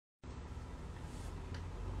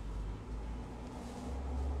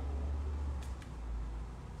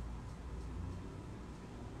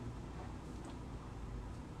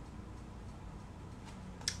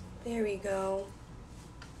There we go.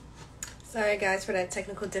 Sorry guys for that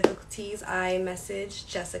technical difficulties. I messaged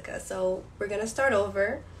Jessica. So we're going to start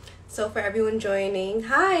over. So for everyone joining,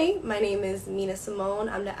 hi, my name is Mina Simone.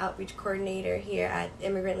 I'm the outreach coordinator here at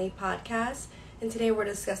Immigrantly Podcast. And today we're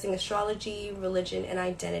discussing astrology, religion, and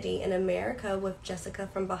identity in America with Jessica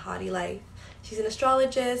from BehatiLife. She's an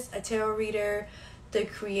astrologist, a tarot reader, the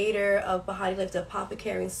creator of BehatiLife, the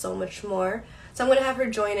apothecary, and so much more. So I'm going to have her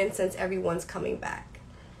join in since everyone's coming back.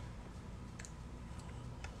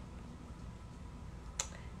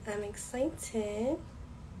 I'm excited.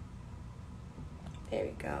 There we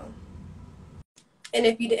go. And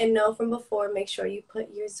if you didn't know from before, make sure you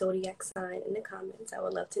put your zodiac sign in the comments. I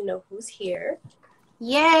would love to know who's here.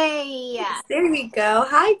 Yay! There we go.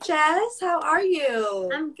 Hi, Jess. How are you?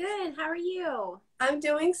 I'm good. How are you? I'm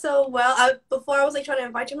doing so well. Before I was trying to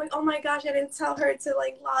invite you. I'm like, oh my gosh, I didn't tell her to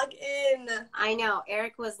log in. I know.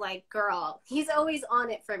 Eric was like, girl. He's always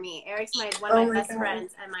on it for me. Eric's one of my best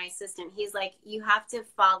friends and my assistant. He's like, you have to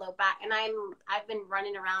follow back. And I've been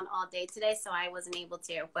running around all day today, so I wasn't able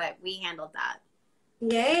to, but we handled that.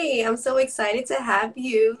 Yay. I'm so excited to have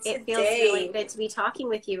you today. It feels really good to be talking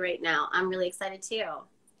with you right now. I'm really excited too.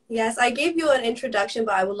 Yes, I gave you an introduction,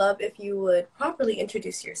 but I would love if you would properly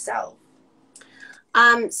introduce yourself.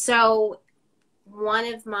 So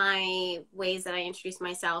one of my ways that I introduce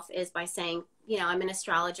myself is by saying, I'm an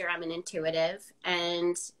astrologer, I'm an intuitive.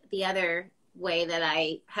 And the other way that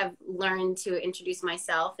I have learned to introduce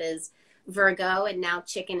myself is Virgo and now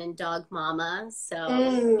chicken and dog mama.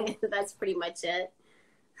 So that's pretty much it.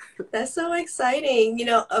 That's so exciting.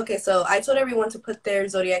 Okay, so I told everyone to put their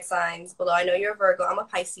zodiac signs below. I know you're a Virgo. I'm a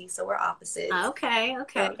Pisces, so we're opposites. Okay.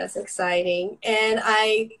 So that's exciting. And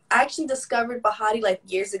I actually discovered BehatiLife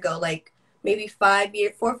years ago, maybe 4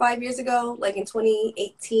 or 5 years ago, in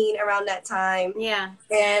 2018, around that time. Yeah.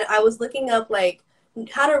 And I was looking up,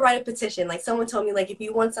 how to write a petition. Someone told me, if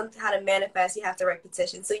you want something, how to manifest, you have to write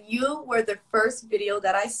petition. So you were the first video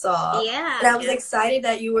that I saw. Yeah. And I was excited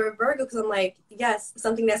that you were a Virgo because I'm like, yes,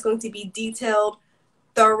 something that's going to be detailed,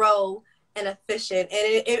 thorough, and efficient.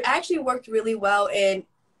 And it actually worked really well. And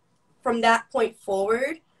from that point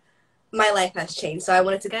forward, my life has changed. So I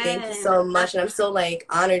wanted to thank you so much. And I'm so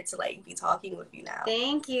honored to be talking with you now.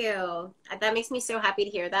 Thank you. That makes me so happy to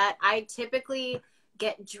hear that. I typically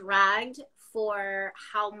get dragged for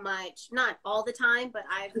how much, not all the time, but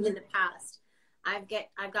in the past, I've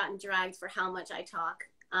gotten dragged for how much I talk.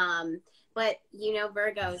 But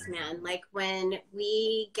Virgos, man, when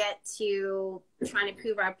we get to trying to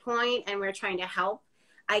prove our point and we're trying to help,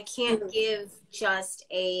 I can't give just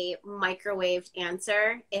a microwaved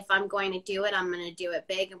answer. If I'm going to do it, I'm going to do it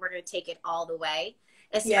big and we're going to take it all the way.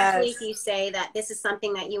 Especially if you say that this is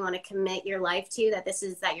something that you want to commit your life to,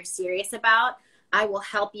 that you're serious about. I will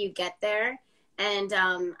help you get there. And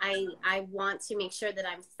I want to make sure that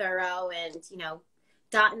I'm thorough and,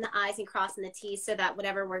 dotting the I's and crossing the T's so that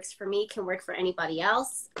whatever works for me can work for anybody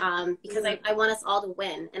else. Because I want us all to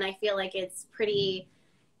win. And I feel like it's pretty,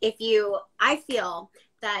 I feel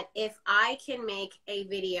that if I can make a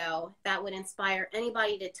video that would inspire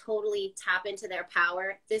anybody to totally tap into their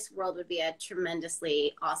power, this world would be a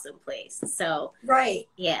tremendously awesome place. So, right.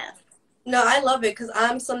 Yeah. No, I love it because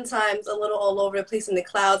I'm sometimes a little all over the place in the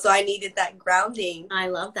clouds, so I needed that grounding. I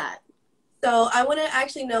love that. So I want to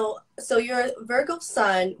actually know, so you're a Virgo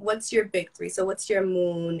sun, what's your big three? So what's your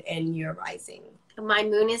moon and your rising? My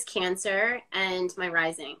moon is Cancer and my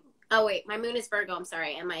rising. Oh, wait, my moon is Virgo, I'm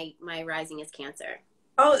sorry, and my rising is Cancer.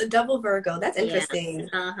 Oh, the double Virgo. That's interesting. Yes.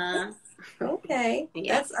 Uh-huh. Okay.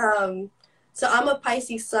 Yeah. That's, so I'm a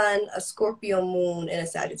Pisces sun, a Scorpio moon, and a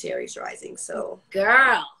Sagittarius rising, so.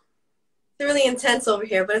 Girl. Really intense over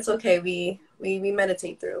here, but it's okay. We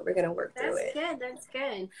meditate through it. We're gonna work through it. That's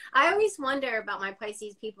good. I always wonder about my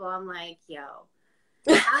Pisces people. I'm like, yo,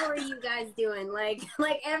 how are you guys doing? Like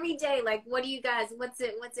every day, what do you guys, what's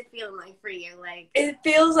it feeling like for you? It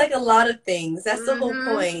feels like a lot of things. That's the whole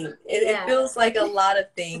point. It feels like a lot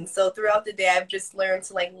of things. So throughout the day, I've just learned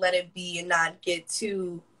to let it be and not get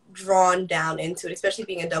too drawn down into it, especially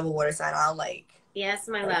being a double water sign. Yes,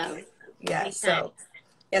 my love. Yeah, so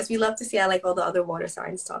yes, we love to see all the other water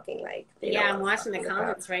signs talking I'm watching the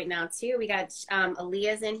comments right now too. We got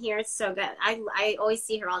Aaliyah's in here. It's so good. I always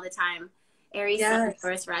see her all the time. Aries, Sun,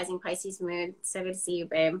 Taurus, rising, Pisces moon. So good to see you,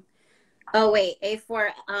 babe. Oh wait, A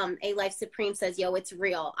Life Supreme says, yo, it's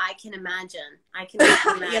real. I can imagine.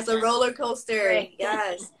 Yes, a roller coaster. Right.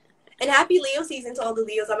 Yes. And happy Leo season to all the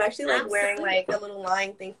Leos. I'm actually wearing a little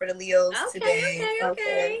line thing for the Leos today.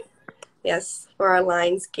 Okay. Yes, for our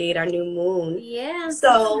Lionsgate, our new moon. Yeah.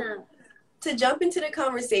 So to jump into the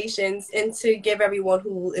conversations and to give everyone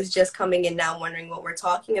who is just coming in now wondering what we're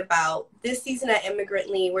talking about, this season at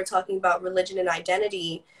Immigrantly, we're talking about religion and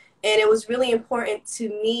identity. And it was really important to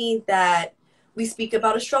me that we speak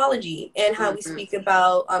about astrology and how we speak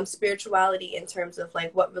about spirituality in terms of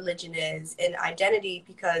like what religion is and identity,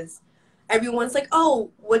 because everyone's like, oh,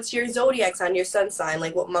 what's your zodiac sign, your sun sign,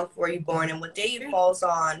 like what month were you born and what day it falls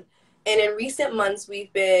on. And in recent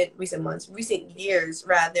years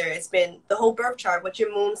rather, it's been the whole birth chart, what's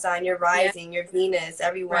your moon sign, your rising, your Venus,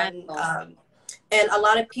 everyone. And a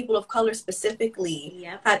lot of people of color specifically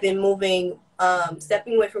have been moving,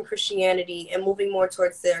 stepping away from Christianity and moving more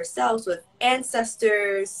towards their selves with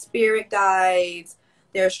ancestors, spirit guides,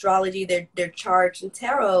 their astrology, their charts and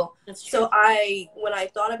tarot. So when I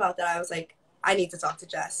thought about that, I was like, I need to talk to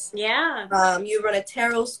Jess. Yeah. You run a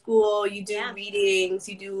tarot school, you do readings,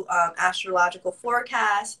 you do astrological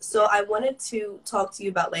forecasts. So I wanted to talk to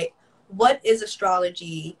you about like, what is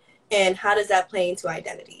astrology and how does that play into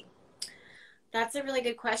identity? That's a really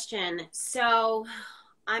good question. So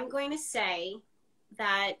I'm going to say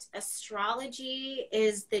that astrology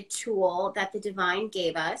is the tool that the divine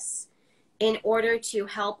gave us in order to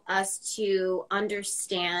help us to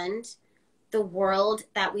understand the world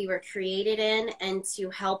that we were created in and to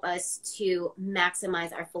help us to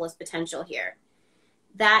maximize our fullest potential here.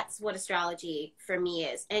 That's what astrology for me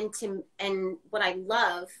is. And what I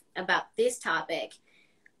love about this topic,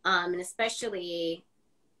 and especially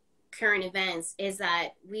current events, is that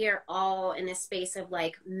we are all in a space of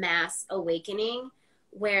like mass awakening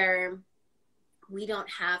where we don't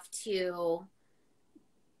have to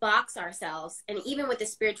box ourselves. And even with the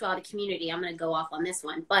spirituality community, I'm going to go off on this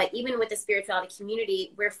one, but even with the spirituality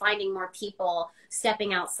community, we're finding more people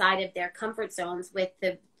stepping outside of their comfort zones with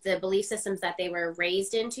the belief systems that they were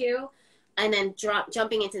raised into, and then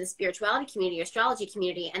jumping into the spirituality community, astrology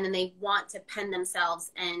community, and then they want to pen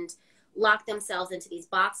themselves and lock themselves into these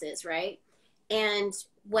boxes, right? And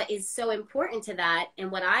what is so important to that,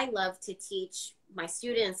 and what I love to teach my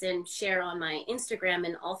students and share on my Instagram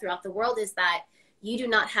and all throughout the world, is that you do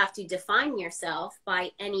not have to define yourself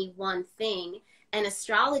by any one thing. And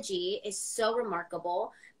astrology is so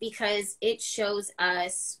remarkable because it shows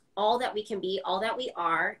us all that we can be, all that we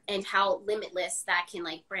are, and how limitless that can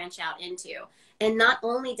like branch out into. And not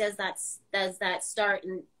only does that start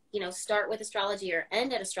and, you know, start with astrology or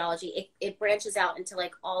end at astrology, it branches out into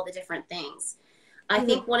like all the different things. I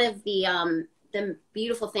think one of the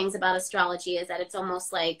beautiful things about astrology is that it's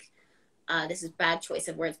almost like, this is bad choice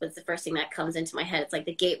of words, but it's the first thing that comes into my head. It's like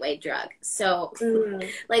the gateway drug. So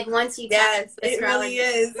like once you tap it really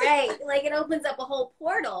is. Right. Like it opens up a whole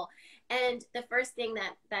portal. And the first thing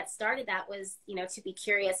that started that was, you know, to be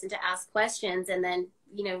curious and to ask questions, and then,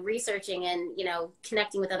 you know, researching and, you know,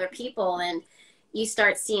 connecting with other people. And you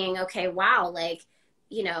start seeing, okay, wow, like,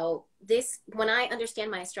 you know, this, when I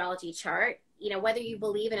understand my astrology chart, you know, whether you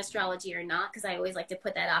believe in astrology or not, because I always like to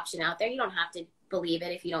put that option out there. You don't have to believe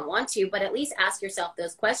it if you don't want to, but at least ask yourself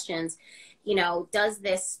those questions. You know, does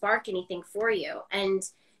this spark anything for you? And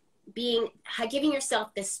giving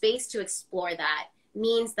yourself the space to explore that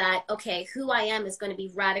means that, okay, who I am is going to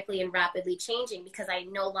be radically and rapidly changing because I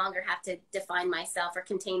no longer have to define myself or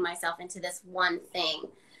contain myself into this one thing.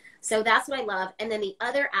 So that's what I love. And then the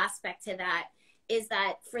other aspect to that is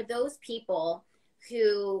that for those people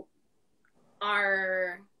who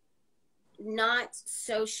are not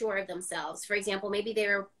so sure of themselves, for example, maybe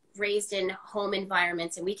they're raised in home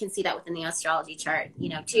environments, and we can see that within the astrology chart, you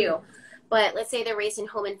know, too. But let's say they're raised in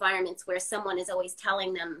home environments where someone is always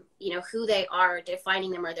telling them, you know, who they are,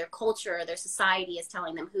 defining them, or their culture or their society is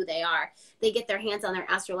telling them who they are. They get their hands on their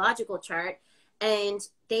astrological chart, and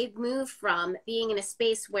they've moved from being in a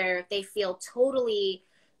space where they feel totally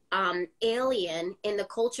alien in the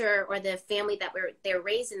culture or the family that they're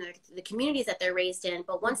raised in, the communities that they're raised in.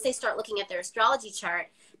 But once they start looking at their astrology chart,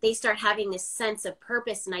 they start having this sense of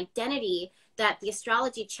purpose and identity that the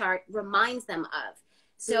astrology chart reminds them of.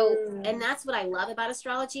 So, and that's what I love about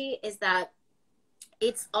astrology, is that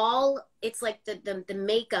it's like the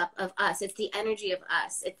makeup of us. It's the energy of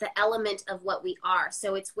us. It's the element of what we are.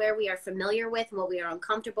 So it's where we are familiar with, what we are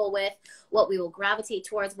uncomfortable with, what we will gravitate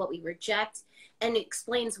towards, what we reject, and it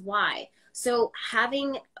explains why. So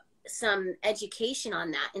having some education on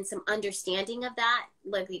that and some understanding of that,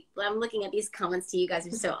 like I'm looking at these comments to you guys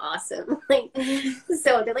are so awesome. Like,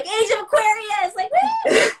 so they're like, Age of Aquarius, like,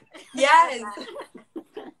 woo! Yes.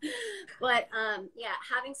 But yeah,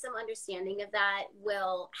 having some understanding of that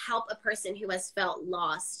will help a person who has felt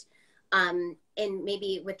lost in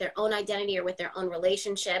maybe with their own identity or with their own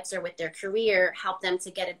relationships or with their career, help them to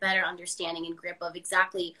get a better understanding and grip of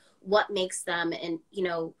exactly what makes them, and, you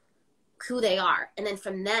know, who they are. And then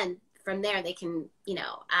from there, they can, you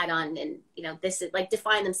know, add on and, you know, this is like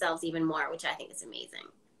define themselves even more, which I think is amazing.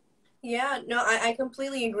 Yeah, no, I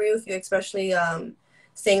completely agree with you, especially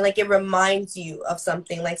saying like it reminds you of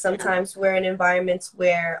something. Like sometimes we're in environments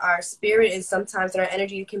where our spirit is sometimes and our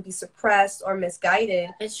energy can be suppressed or misguided.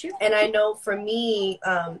 It's true. And I know for me,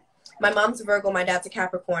 my mom's a Virgo, my dad's a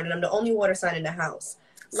Capricorn, and I'm the only water sign in the house.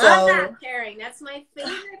 Love that pairing. That's my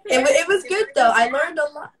favorite pairing. It was good though. I learned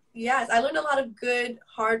a lot. Yes, I learned a lot of good,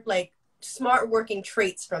 hard, like smart working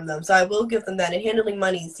traits from them. So I will give them that. And handling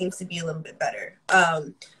money seems to be a little bit better.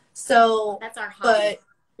 So that's our hobby.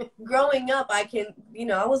 But growing up, I can, you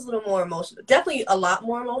know, I was a little more emotional, definitely a lot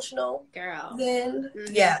more emotional girl then.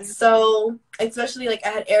 Yeah. So especially like I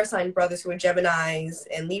had air sign brothers who were Geminis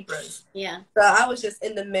and Libras. Yeah. So I was just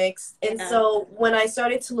in the mix. And so when I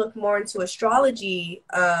started to look more into astrology,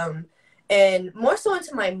 and more so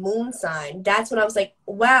into my moon sign, that's when I was like,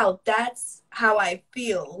 wow, that's how I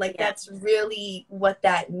feel. Like that's really what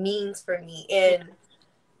that means for me. And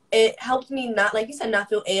it helped me not, like you said, not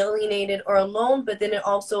feel alienated or alone, but then it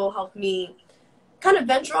also helped me kind of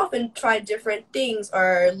venture off and try different things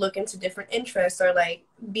or look into different interests or like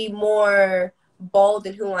be more bold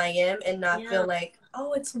in who I am and not feel like,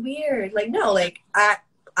 oh, it's weird. Like, no, like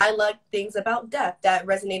I like things about death that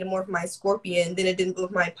resonated more with my Scorpion than it did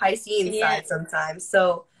with my Piscean side sometimes.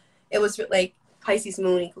 So it was like Pisces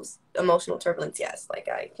moon equals emotional turbulence. Yes, like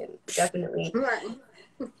I can definitely...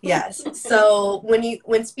 Yes. So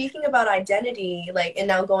when speaking about identity, like, and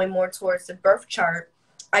now going more towards the birth chart,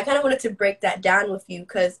 I kind of wanted to break that down with you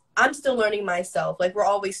because I'm still learning myself. Like, we're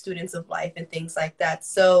always students of life and things like that.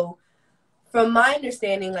 So from my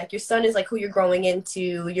understanding, like, your sun is like who you're growing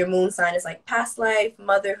into, your moon sign is like past life,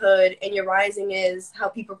 motherhood, and your rising is how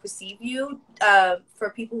people perceive you.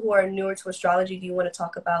 For people who are newer to astrology, do you want to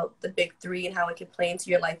talk about the big three and how it can play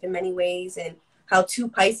into your life in many ways, and how two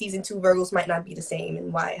Pisces and two Virgos might not be the same,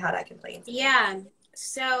 and how that can play into it?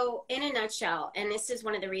 So in a nutshell, and this is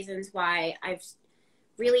one of the reasons why I've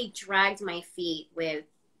really dragged my feet with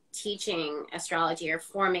teaching astrology or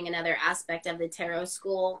forming another aspect of the tarot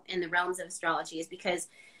school in the realms of astrology, is because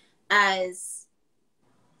as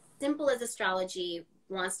simple as astrology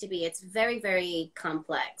wants to be, it's very, very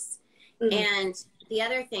complex. And the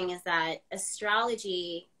other thing is that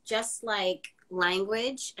astrology, just like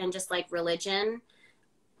language and just like religion,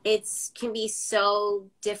 it can be so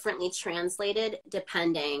differently translated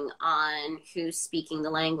depending on who's speaking the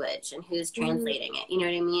language and who's translating it. You know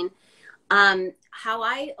what I mean? How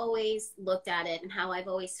I always looked at it and how I've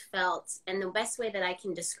always felt, and the best way that I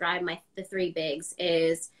can describe the three bigs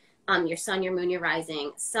is your sun, your moon, your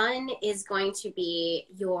rising. Sun is going to be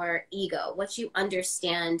your ego, what you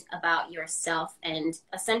understand about yourself and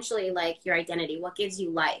essentially like your identity, what gives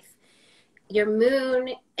you life. Your moon,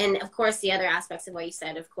 and of course the other aspects of what you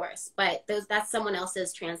said, of course, but that's someone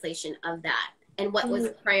else's translation of that and what was a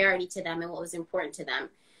priority to them and what was important to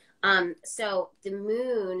them. So the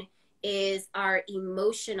moon is our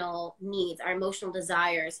emotional needs, our emotional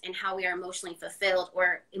desires, and how we are emotionally fulfilled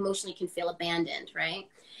or emotionally can feel abandoned, right?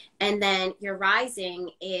 And then your rising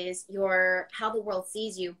is how the world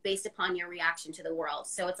sees you based upon your reaction to the world.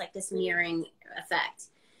 So it's like this mirroring effect.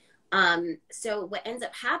 So what ends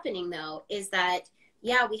up happening though is that, we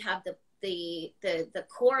have the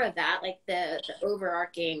core of that, like the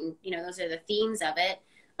overarching, you know, those are the themes of it,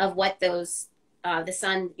 of what those, the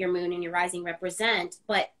sun, your moon, and your rising represent.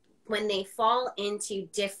 But when they fall into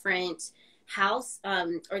different house,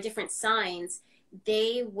 or different signs,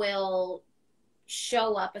 they will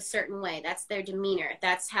show up a certain way. That's their demeanor.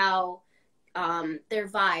 That's how, their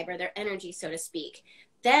vibe or their energy, so to speak.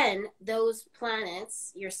 Then those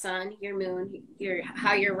planets, your sun, your moon,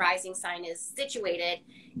 how your rising sign is situated,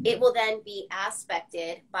 it will then be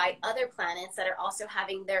aspected by other planets that are also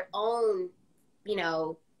having their own, you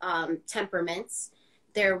know, temperaments,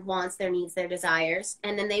 their wants, their needs, their desires.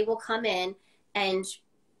 And then they will come in and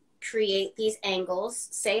create these angles,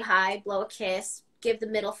 say hi, blow a kiss, give the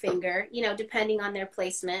middle finger, you know, depending on their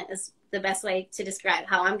placement is the best way to describe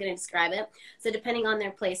how I'm going to describe it. So depending on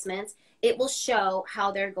their placements, it will show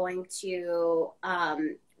how they're going to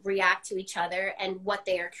react to each other and what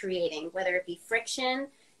they are creating, whether it be friction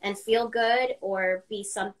and feel good or be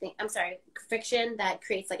friction that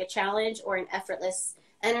creates like a challenge or an effortless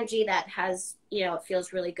energy that has, you know, it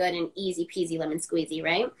feels really good and easy peasy lemon squeezy,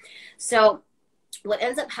 right? So what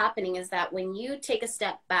ends up happening is that when you take a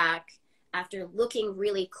step back after looking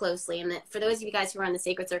really closely, and that for those of you guys who are on the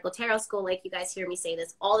Sacred Circle Tarot School, like you guys hear me say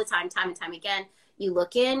this all the time and time again, you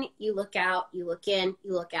look in, you look out, you look in,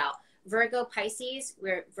 you look out. Virgo, Pisces,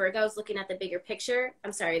 where Virgo is looking at the bigger picture.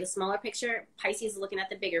 I'm sorry, the smaller picture. Pisces is looking at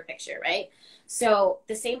the bigger picture, right? So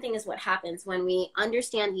the same thing is what happens when we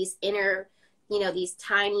understand these inner, these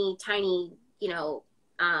tiny,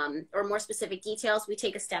 or more specific details. We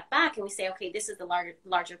take a step back and we say, okay, this is the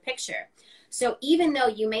larger picture. So even though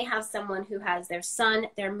you may have someone who has their sun,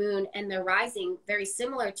 their moon, and their rising very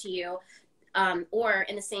similar to you, or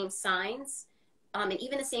in the same signs, and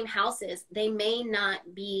even the same houses, they may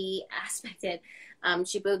not be aspected.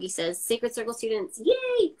 Shibogi says, Sacred Circle students,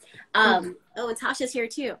 yay! Oh, and Tasha's here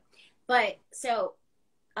too. But so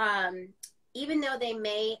even though they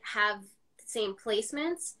may have the same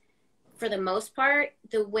placements, for the most part,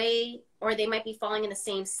 the way, or they might be falling in the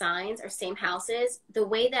same signs or same houses, the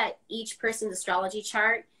way that each person's astrology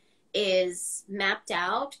chart is mapped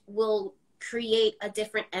out will create a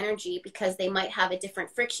different energy because they might have a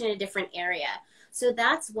different friction in a different area. So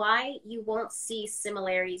that's why you won't see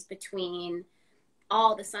similarities between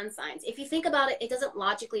all the sun signs. If you think about it, it doesn't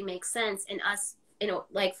logically make sense in us,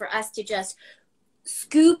 like for us to just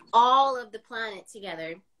scoop all of the planet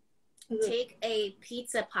together, take a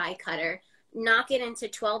pizza pie cutter, knock it into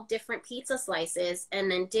 12 different pizza slices,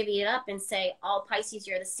 and then divvy it up and say, all Pisces,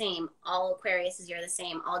 you're the same. All Aquarius, you're the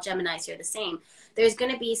same. All Geminis, you're the same. There's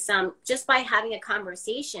going to be some, just by having a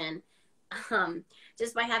conversation,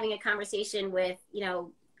 with,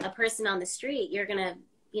 a person on the street, you're going to,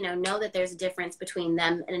 know that there's a difference between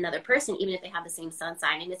them and another person, even if they have the same sun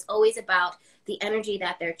sign. And it's always about the energy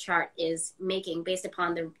that their chart is making based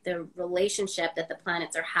upon the relationship that the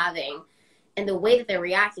planets are having and the way that they're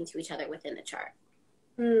reacting to each other within the chart.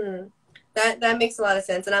 That makes a lot of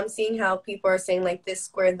sense. And I'm seeing how people are saying like this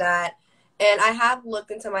square that. And I have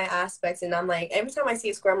looked into my aspects and I'm like, every time I see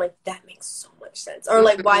a square, I'm like, that makes so much sense. Or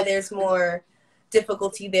like why there's more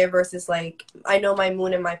difficulty there versus like, I know my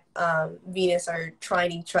moon and my Venus are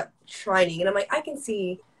trining. And I'm like, I can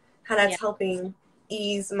see how that's helping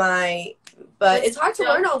ease my, but it's hard to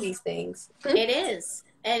learn all these things. It is.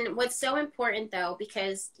 And what's so important though,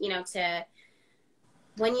 because,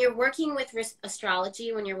 when you're working with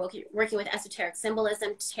astrology, when you're working with esoteric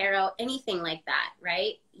symbolism, tarot, anything like that,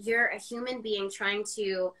 right? You're a human being trying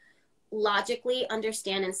to logically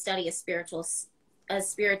understand and study a spiritual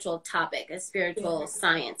topic, a spiritual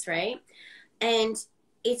science, right? And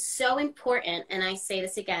it's so important, and I say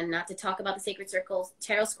this again, not to talk about the Sacred Circle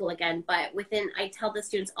Tarot School again, but I tell the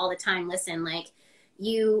students all the time, listen, like,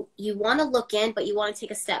 you want to look in, but you want to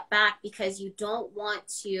take a step back because you don't want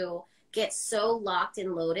to get so locked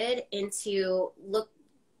and loaded into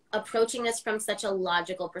approaching this from such a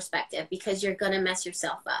logical perspective because you're going to mess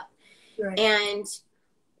yourself up. Right. And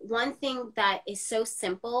one thing that is so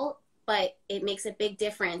simple, but it makes a big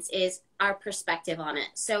difference is our perspective on it.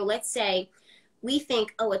 So let's say we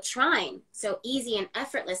think, a trine, so easy and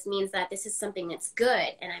effortless means that this is something that's good.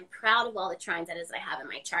 And I'm proud of all the trines that I have in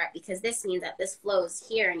my chart because this means that this flows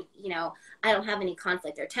here and, I don't have any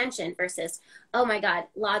conflict or tension versus, oh my God,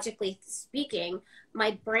 logically speaking,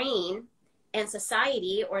 my brain and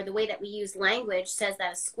society or the way that we use language says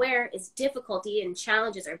that a square is difficulty and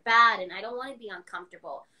challenges are bad and I don't want to be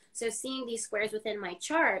uncomfortable. So seeing these squares within my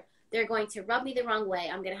chart, they're going to rub me the wrong way.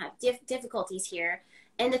 I'm going to have difficulties here.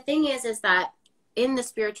 And the thing is that in the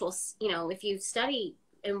spiritual, if you study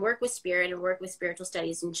and work with spirit and work with spiritual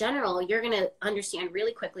studies in general, you're going to understand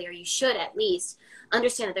really quickly, or you should at least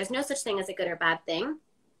understand that there's no such thing as a good or bad thing.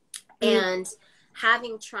 And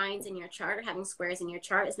having trines in your chart or having squares in your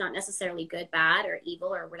chart is not necessarily good, bad, or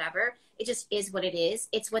evil or whatever. It just is what it is.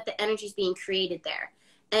 It's what the energy is being created there.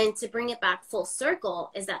 And to bring it back full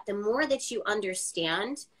circle is that the more that you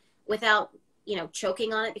understand without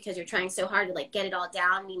choking on it because you're trying so hard to like get it all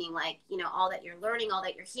down, meaning like, all that you're learning, all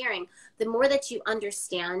that you're hearing, the more that you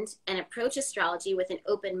understand and approach astrology with an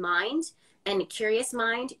open mind and a curious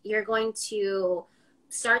mind, you're going to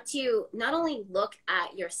start to not only look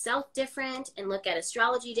at yourself different and look at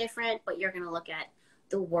astrology different, but you're going to look at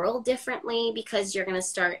the world differently because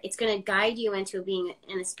it's going to guide you into being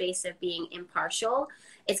in a space of being impartial.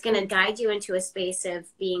 It's going to guide you into a space of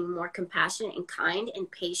being more compassionate and kind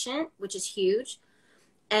and patient, which is huge.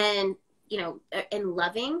 And, and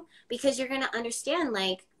loving because you're going to understand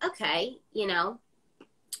like, okay,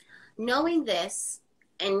 knowing this,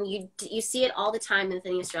 and you see it all the time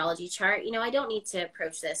within the astrology chart, I don't need to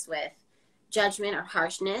approach this with judgment or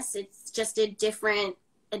harshness. It's just a different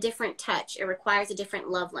touch. It requires a different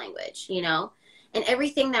love language, and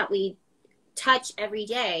everything that we touch every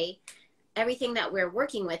day, everything that we're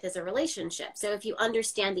working with is a relationship. So if you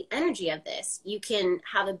understand the energy of this, you can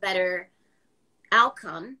have a better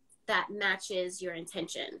outcome that matches your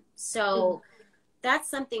intention. So that's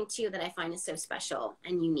something too that I find is so special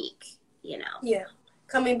and unique. you know. Yeah.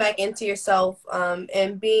 Coming back into yourself,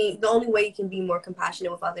 and being the only way you can be more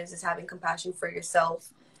compassionate with others is having compassion for yourself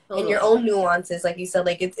and your Totally. own nuances. Like you said,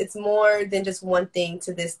 like it's more than just one thing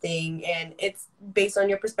to this thing, and it's based on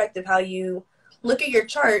your perspective, how you look at your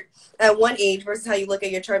chart at one age versus how you look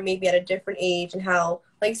at your chart maybe at a different age, and how,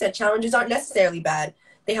 like you said, challenges aren't necessarily bad.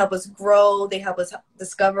 They help us grow. They help us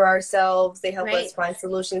discover ourselves. They help us Right. find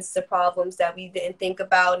solutions to problems that we didn't think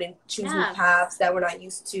about, and choose new Yeah. paths that we're not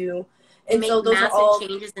used to. And so Make those are massive all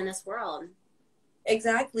changes in this world.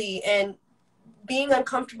 exactly. And being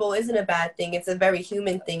uncomfortable isn't a bad thing. It's a very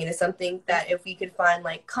human thing. And it's something that if we could find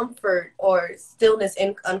like comfort or stillness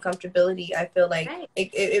in uncomfortability, I feel like Right.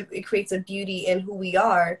 it creates a beauty in who we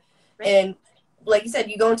are. Right. And like you said,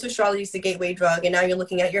 you go into astrology, it's the gateway drug, and now you're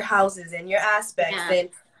looking at your houses and your aspects. Yeah. And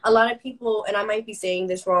a lot of people, and I might be saying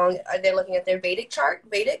this wrong, they're looking at their Vedic chart.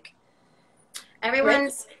 Vedic?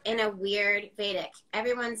 Everyone's in a weird Vedic.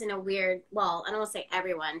 Everyone's in a weird, well, I don't want to say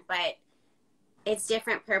everyone, but it's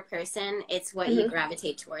different per person. It's what you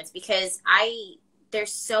gravitate towards, because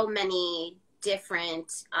there's so many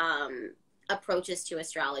different approaches to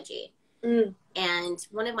astrology. And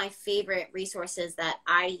one of my favorite resources that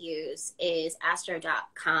I use is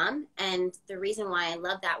astro.com. And the reason why I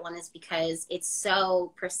love that one is because it's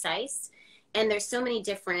so precise, and there's so many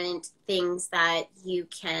different things that you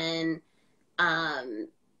can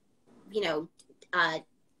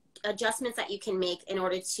adjustments that you can make in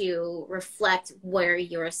order to reflect where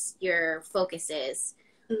your focus is,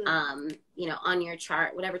 on your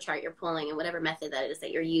chart, whatever chart you're pulling and whatever method that it is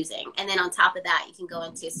that you're using. And then on top of that, you can go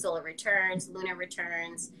into solar returns, lunar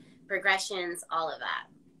returns, progressions, all of that.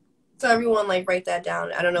 So everyone, like, write that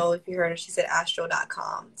down. I don't know if you heard her. She said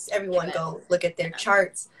astro.com. So everyone go look at their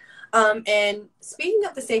charts. And speaking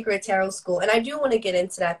of the Sacred Tarot School, and I do want to get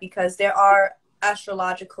into that because there are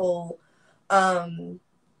astrological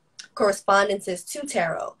correspondences to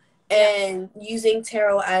tarot, and using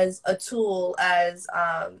tarot as a tool as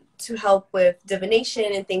to help with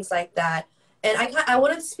divination and things like that. And I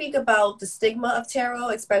want to speak about the stigma of tarot,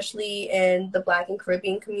 especially in the Black and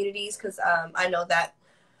Caribbean communities, because I know that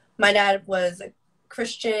my dad was a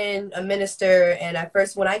Christian, a minister, and at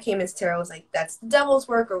first when I came into tarot, I was like, that's the devil's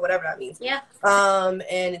work or whatever that means. Yeah.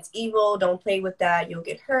 And it's evil. Don't play with that. You'll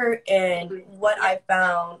get hurt. And what I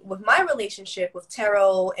found with my relationship with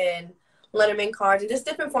tarot and Lenormand cards and just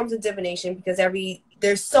different forms of divination, because there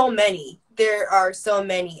are so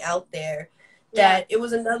many out there, that it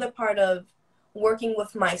was another part of working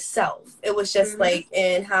with myself. It was just like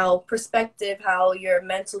in how perspective, how your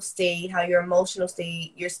mental state, how your emotional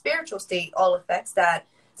state, your spiritual state all affects that.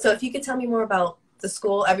 So if you could tell me more about the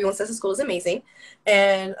school. Everyone says the school is amazing.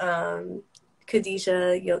 And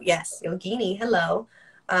Khadijah, Yogini, hello.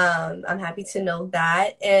 I'm happy to know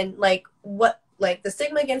that. And like the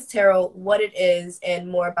stigma against tarot, what it is, and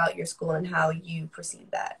more about your school and how you perceive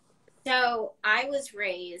that. So I was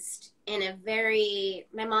raised in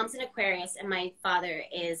my mom's an Aquarius and my father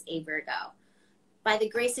is a Virgo. By the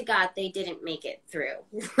grace of God, they didn't make it through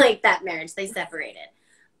like that marriage. They separated.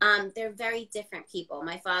 They're very different people.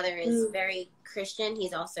 My father is very Christian.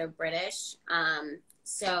 He's also British.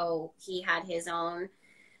 So he had his own,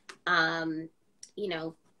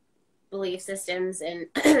 belief systems and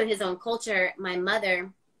his own culture. My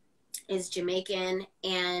mother is Jamaican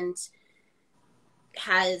and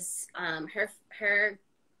has her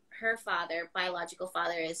father, biological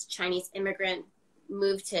father, is Chinese immigrant,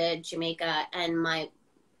 moved to Jamaica, and my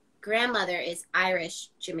grandmother is Irish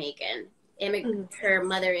Jamaican. Her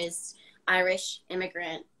mother is Irish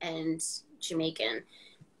immigrant and Jamaican.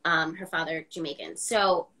 Her father Jamaican.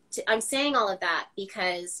 So I'm saying all of that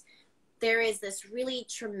because there is this really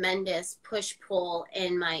tremendous push-pull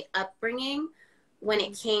in my upbringing when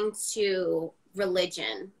it came to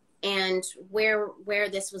religion and where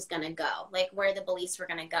this was going to go, like where the beliefs were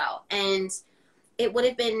going to go. And it would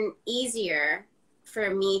have been easier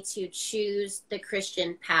for me to choose the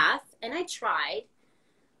Christian path. And I tried,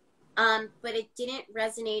 but it didn't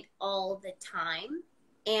resonate all the time.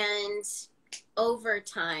 And over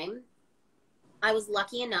time, I was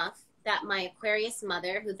lucky enough that my Aquarius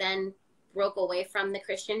mother, who then broke away from the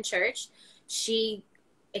Christian church, she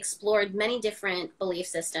explored many different belief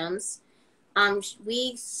systems.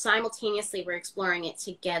 We simultaneously were exploring it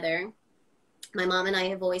together. My mom and I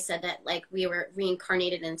have always said that like we were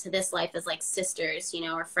reincarnated into this life as like sisters,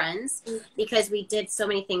 or friends, because we did so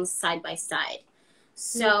many things side by side.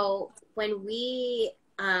 So when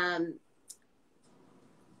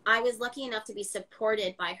I was lucky enough to be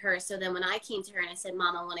supported by her. So then when I came to her and I said,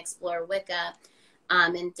 Mom, I want to explore Wicca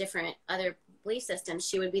and different other belief systems,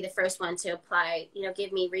 she would be the first one to apply,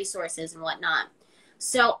 give me resources and whatnot.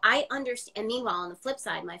 So I understand. And meanwhile, on the flip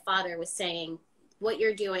side, my father was saying, what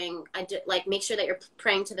you're doing, like, make sure that you're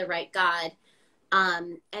praying to the right God.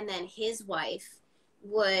 And then his wife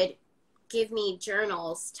would give me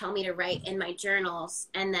journals, tell me to write in my journals,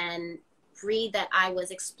 and then read that I was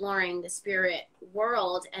exploring the spirit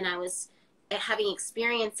world and I was having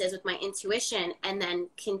experiences with my intuition, and then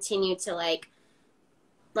continue to like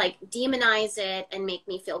demonize it and make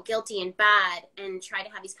me feel guilty and bad and try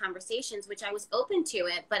to have these conversations, which I was open to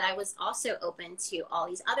it, but I was also open to all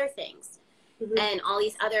these other things. Mm-hmm. And all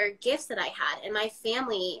these other gifts that I had. And my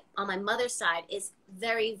family on my mother's side is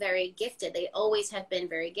very, very gifted. They always have been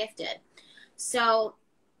very gifted. So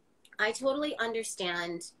I totally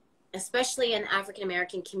understand, especially in the African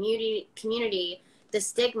American community, the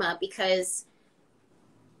stigma, because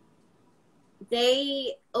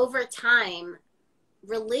they, over time,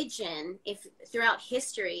 religion, if throughout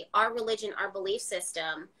history, our religion, our belief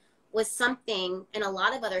system was something, and a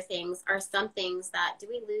lot of other things are some things that, did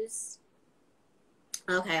we lose?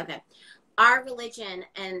 Okay. Our religion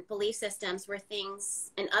and belief systems were things,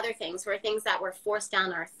 and other things were things that were forced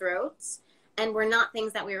down our throats, and were not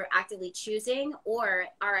things that we were actively choosing, or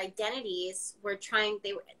our identities were trying,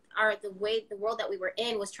 the world that we were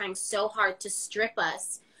in was trying so hard to strip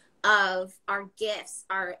us of our gifts,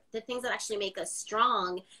 the things that actually make us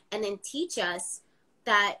strong, and then teach us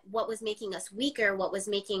that what was making us weaker, what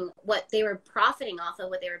they were profiting off of,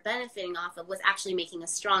 what they were benefiting off of, was actually making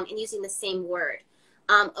us strong, and using the same word.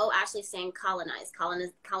 Ashley's saying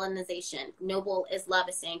colonization. Noble is love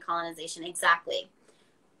is saying colonization. Exactly.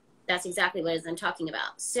 That's exactly what it is I'm talking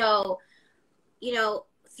about. So,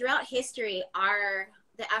 throughout history,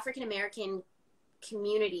 the African American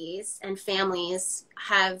communities and families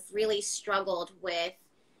have really struggled with,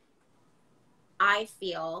 I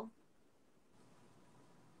feel,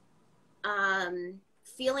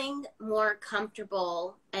 feeling more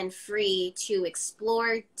comfortable and free to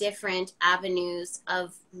explore different avenues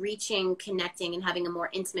of reaching, connecting, and having a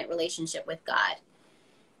more intimate relationship with God.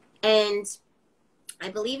 And I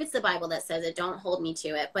believe it's the Bible that says it, don't hold me to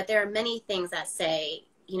it, but there are many things that say,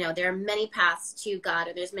 there are many paths to God,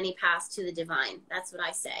 or there's many paths to the divine. That's what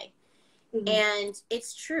I say. Mm-hmm. And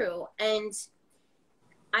it's true. And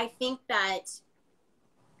I think that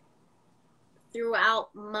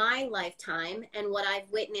throughout my lifetime and what I've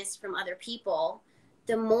witnessed from other people,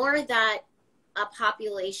 the more that a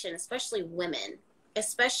population, especially women,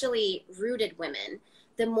 especially rooted women,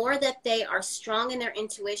 the more that they are strong in their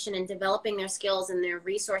intuition and developing their skills and their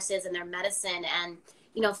resources and their medicine and,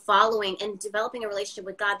 following and developing a relationship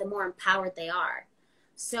with God, the more empowered they are.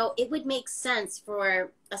 So it would make sense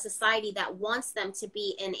for a society that wants them to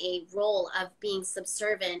be in a role of being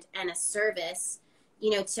subservient and a service,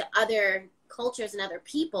 to other cultures and other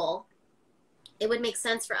people. It would make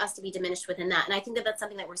sense for us to be diminished within that. And I think that that's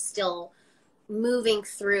something that we're still moving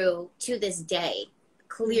through to this day,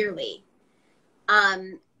 clearly.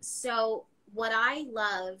 So what I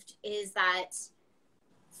loved is that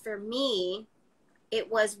for me, it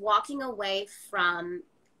was walking away from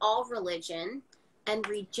all religion and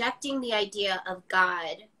rejecting the idea of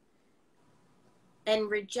God and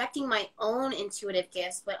rejecting my own intuitive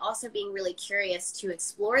gifts, but also being really curious to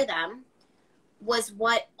explore them, was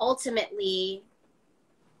what ultimately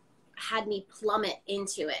had me plummet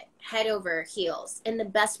into it, head over heels, in the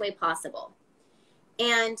best way possible.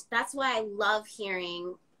 And that's why I love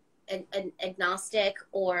hearing an agnostic,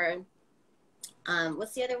 or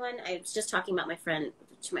what's the other one? I was just talking about my friend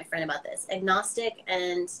about this. Agnostic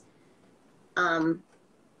and I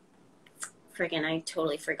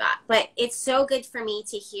totally forgot. But it's so good for me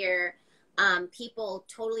to hear people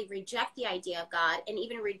totally reject the idea of God, and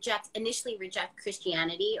even initially reject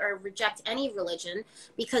Christianity or reject any religion,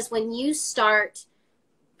 because when you start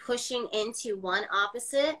pushing into one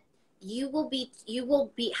opposite, you will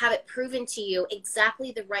have it proven to you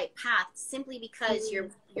exactly the right path, simply because you're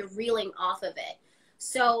reeling off of it.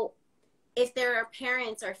 So if there are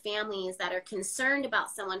parents or families that are concerned about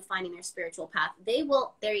someone finding their spiritual path, they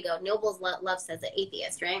will, there you go, Noble's love says the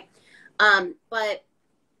atheist, right? But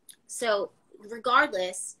so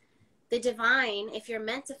regardless, the divine, if you're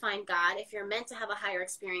meant to find God, if you're meant to have a higher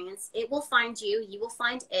experience, it will find you, you will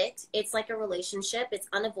find it. It's like a relationship. It's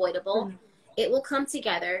unavoidable. Mm-hmm. It will come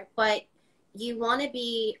together, but you want to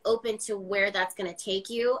be open to where that's going to take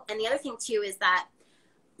you. And the other thing too is that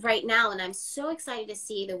right now, and I'm so excited to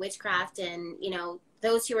see the witchcraft and,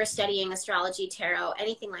 those who are studying astrology, tarot,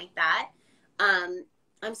 anything like that. I'm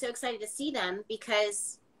so excited to see them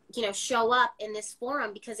because, show up in this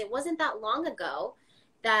forum, because it wasn't that long ago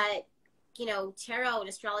that you know, tarot and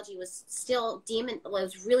astrology was still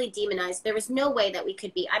was really demonized. There was no way that we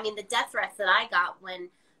could be. I mean, the death threats that I got when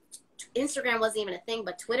Instagram wasn't even a thing,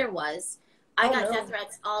 but Twitter was. I got death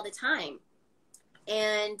threats all the time.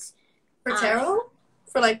 And for tarot,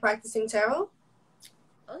 for like practicing tarot.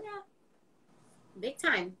 Oh yeah, big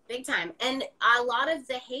time. And a lot of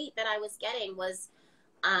the hate that I was getting was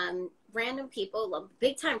random people,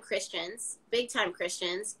 big time Christians.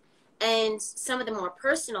 And some of the more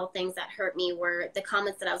personal things that hurt me were the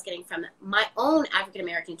comments that I was getting from my own African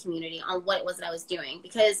American community on what it was that I was doing.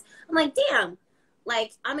 Because I'm like, damn,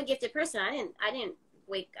 like, I'm a gifted person. I didn't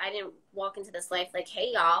walk into this life like,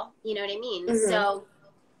 hey y'all, you know what I mean? Mm-hmm. So,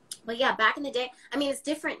 but yeah, back in the day, I mean, it's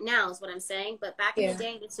different now is what I'm saying. But back in the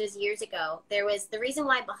day, this was years ago, there was the reason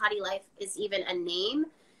why BehatiLife is even a name,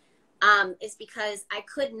 is because I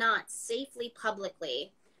could not safely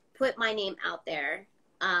publicly put my name out there.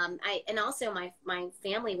 And also my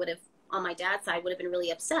family would have, on my dad's side, would have been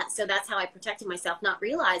really upset. So that's how I protected myself, not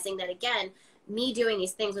realizing that, again, me doing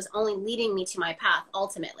these things was only leading me to my path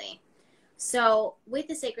ultimately. So with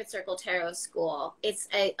the Sacred Circle Tarot School, it's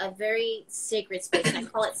a very sacred space. And I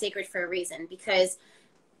call it sacred for a reason, because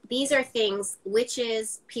these are things,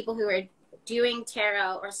 witches, people who are doing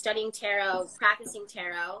tarot or studying tarot, practicing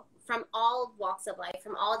tarot from all walks of life,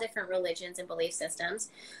 from all different religions and belief systems.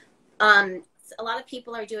 A lot of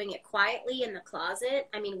people are doing it quietly in the closet.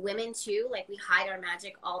 I mean, women too, like, we hide our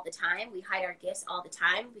magic all the time. We hide our gifts all the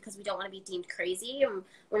time because we don't want to be deemed crazy, and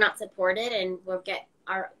we're not supported, and we'll get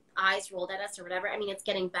our eyes rolled at us or whatever. I mean, it's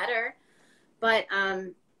getting better, but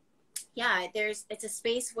yeah, it's a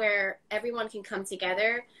space where everyone can come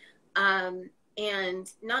together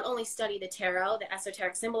and not only study the tarot, the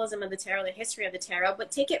esoteric symbolism of the tarot, the history of the tarot, but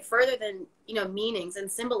take it further than, you know, meanings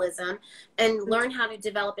and symbolism, and learn how to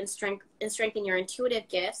develop and strengthen your intuitive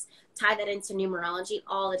gifts, tie that into numerology,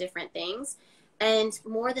 all the different things. And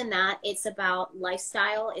more than that, it's about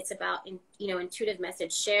lifestyle. It's about, you know, intuitive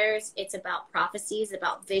message shares. It's about prophecies,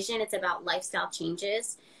 about vision. It's about lifestyle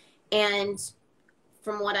changes. And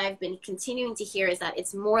from what I've been continuing to hear is that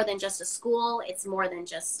it's more than just a school. It's more than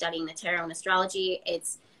just studying the tarot and astrology.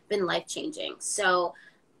 It's been life-changing. So,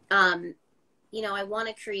 you know, I want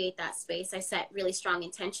to create that space. I set really strong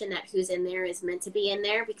intention that who's in there is meant to be in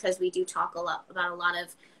there, because we do talk a lot about a lot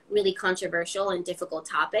of really controversial and difficult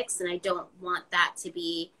topics. And I don't want that to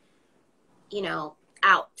be, you know,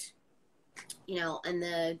 out, you know, in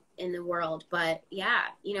the world. But yeah,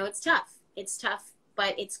 you know, it's tough,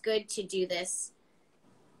 but it's good to do this,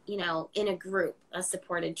 you know, in a group, a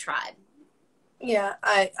supported tribe. Yeah,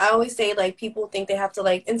 I always say, like, people think they have to,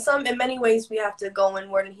 like, in many ways we have to go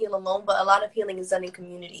inward and heal alone, but a lot of healing is done in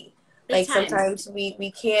community. Like, sometimes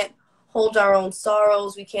we can't hold our own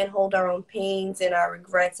sorrows, we can't hold our own pains and our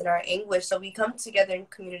regrets and our anguish, so we come together in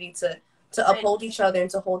community to uphold each other and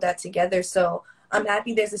to hold that together. So I'm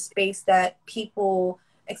happy there's a space that people,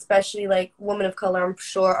 especially like women of color, I'm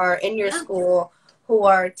sure, are in your school, who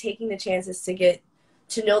are taking the chances to get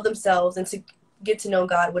to know themselves and to get to know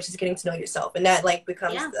God, which is getting to know yourself. And that, like,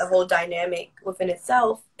 becomes a whole dynamic within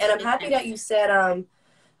itself. And I'm happy that you said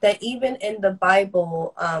that even in the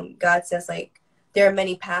Bible, God says, like, there are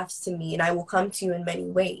many paths to me and I will come to you in many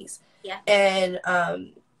ways. Yeah. And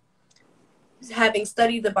having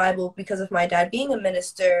studied the Bible because of my dad being a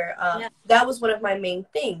minister, that was one of my main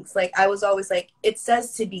things. Like, I was always like, it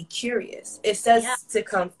says to be curious. It says to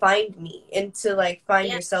come find me and to, like,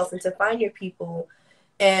 find yourself and to find your people.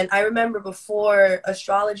 And I remember before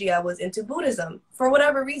astrology, I was into Buddhism. For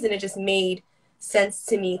whatever reason, it just made sense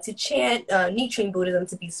to me to chant Nichiren Buddhism,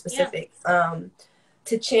 to be specific,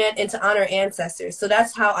 to chant and to honor ancestors. So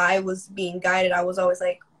that's how I was being guided. I was always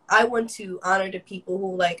like, I want to honor the people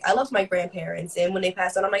who, like, I love my grandparents. And when they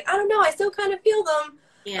passed on, I'm like, I don't know, I still kind of feel them.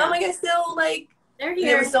 Yeah. I'm like, I still, like, they're here.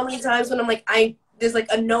 There were so many times when I'm like, there's, like,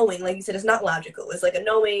 a knowing, like you said, it's not logical. It's like a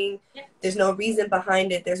knowing. Yep. There's no reason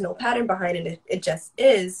behind it. There's no pattern behind it. It just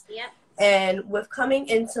is. Yep. And with coming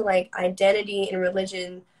into, like, identity and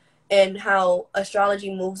religion and how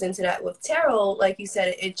astrology moves into that with tarot, like you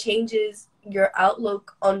said, it changes your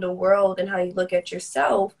outlook on the world and how you look at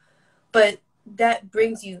yourself. But that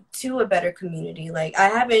brings you to a better community. Like, I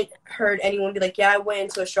haven't heard anyone be like, yeah, I went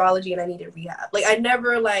into astrology and I needed rehab. Like, I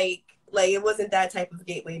never, like, it wasn't that type of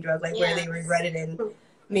gateway drug, like, where they regret it and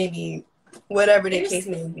maybe whatever the case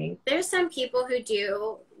may be. There's some people who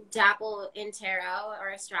do dabble in tarot or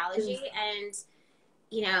astrology, and,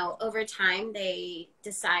 you know, over time they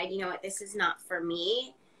decide, you know what, this is not for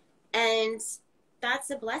me. And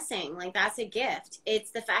that's a blessing. Like, that's a gift.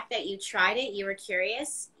 It's the fact that you tried it, you were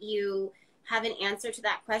curious, you have an answer to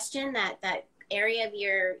that question that area of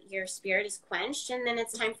your spirit is quenched, and then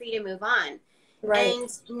it's time for you to move on. Right. And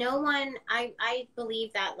no one, I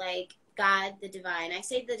believe that, like, God, the divine, I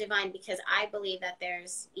say the divine because I believe that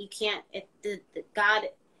God,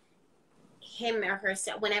 him or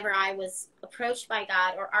herself, whenever I was approached by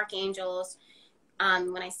God or archangels,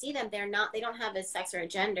 when I see them, they don't have a sex or a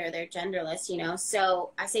gender, they're genderless, you know.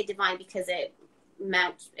 So I say divine because it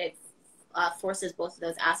forces both of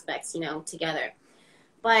those aspects, you know, together.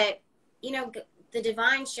 But, you know, the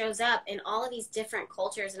divine shows up in all of these different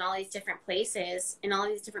cultures and all these different places and all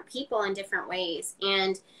these different people in different ways.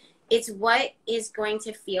 And it's what is going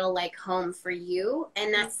to feel like home for you.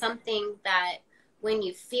 And that's something that when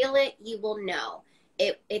you feel it, you will know.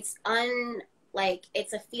 It's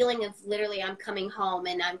a feeling of literally, I'm coming home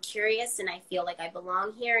and I'm curious and I feel like I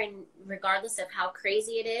belong here. And regardless of how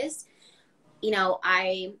crazy it is, you know,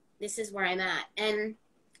 this is where I'm at. And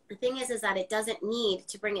the thing is that it doesn't need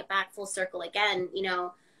to bring it back full circle again. You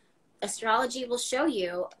know, astrology will show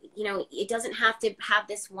you, you know, it doesn't have to have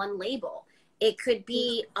this one label. It could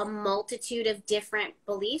be a multitude of different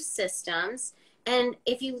belief systems. And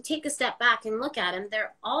if you take a step back and look at them,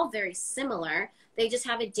 they're all very similar. They just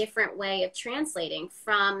have a different way of translating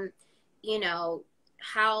from, you know,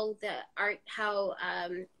 how the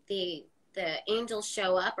angels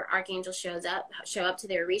show up, or archangels show up to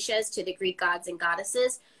the orishas, to the Greek gods and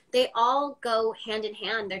goddesses. They all go hand in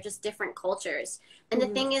hand. They're just different cultures. And the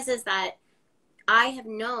thing is that I have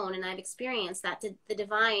known and I've experienced that the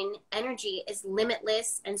divine energy is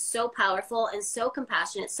limitless and so powerful and so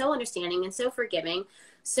compassionate, so understanding and so forgiving.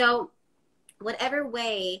 So whatever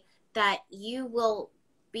way that you will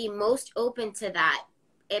be most open to that,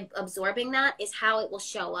 absorbing that, is how it will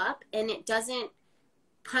show up. And it doesn't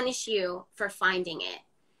punish you for finding it.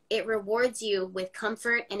 It rewards you with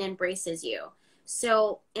comfort and embraces you.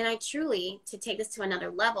 So, and I truly, to take this to another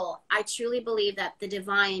level, I truly believe that the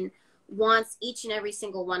divine wants each and every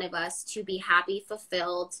single one of us to be happy,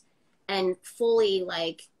 fulfilled, and fully,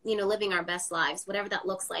 like, you know, living our best lives, whatever that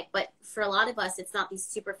looks like. But for a lot of us, it's not these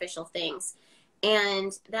superficial things.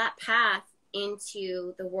 And that path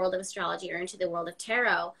into the world of astrology or into the world of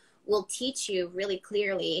tarot will teach you really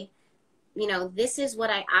clearly, you know, this is what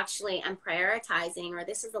I actually am prioritizing, or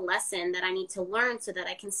this is the lesson that I need to learn so that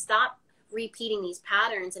I can stop repeating these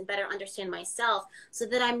patterns and better understand myself, so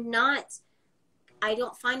that I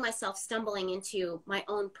don't find myself stumbling into my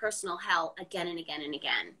own personal hell again and again and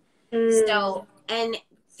again. So, and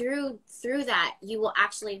through that, you will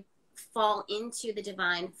actually fall into the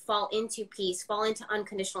divine, fall into peace, fall into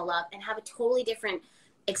unconditional love, and have a totally different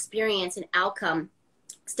experience and outcome.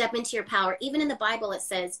 Step into your power. Even in the Bible, it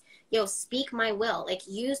says, speak my will. Like,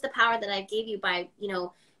 use the power that I gave you by,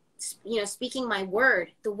 speaking my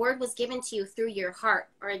word. The word was given to you through your heart,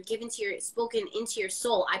 or spoken into your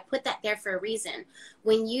soul. I put that there for a reason.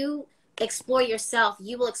 When you explore yourself,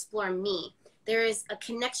 you will explore me. There is a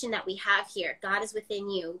connection that we have here. God is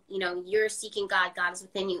within you. You know, you're seeking God. God is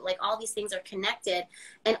within you. Like, all these things are connected.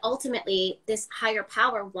 And ultimately, this higher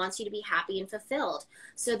power wants you to be happy and fulfilled.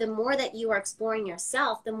 So the more that you are exploring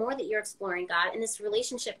yourself, the more that you're exploring God, and this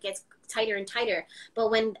relationship gets tighter and tighter.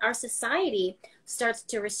 But when our society starts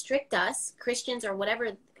to restrict us, Christians or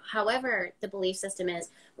however the belief system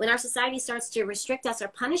is, when our society starts to restrict us or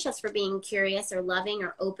punish us for being curious or loving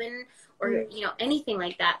or open or, anything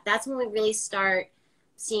like that, that's when we really start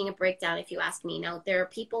seeing a breakdown, if you ask me. Now, there are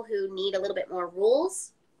people who need a little bit more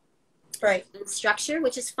rules, right, and structure,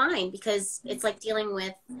 which is fine, because it's like dealing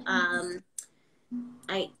with, I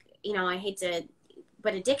hate to,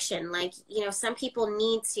 but addiction. Like, some people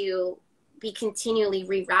need to be continually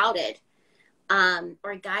rerouted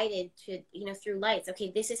or guided to, through lights.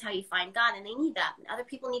 Okay, this is how you find God, and they need that. And other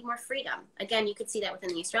people need more freedom. Again, you could see that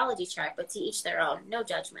within the astrology chart, but to each their own. No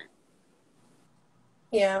judgment.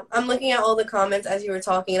 Yeah, I'm looking at all the comments as you were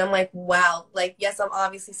talking, and I'm like, wow. Like, yes, I'm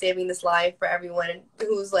obviously saving this life for everyone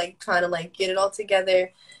who's like trying to like get it all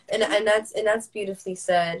together, and that's beautifully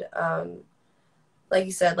said. Like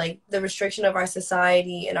you said, like the restriction of our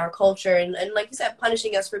society and our culture, and like you said,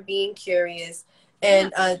 punishing us for being curious.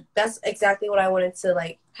 And that's exactly what I wanted to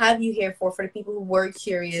like have you here for the people who were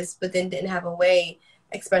curious but then didn't have a way,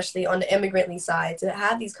 especially on the immigrantly side, to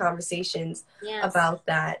have these conversations about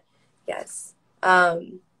that. Yes.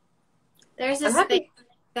 There's this thing.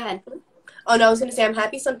 Go ahead. Oh no, I was gonna say I'm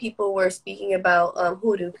happy some people were speaking about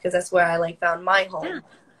hoodoo, because that's where I like found my home. Yeah.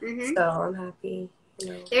 Mm-hmm. So I'm happy.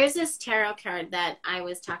 There's this tarot card that I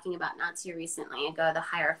was talking about not too recently ago, the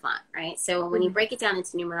Hierophant, right? So when you break it down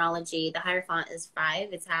into numerology, the Hierophant is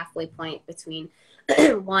 5. It's halfway point between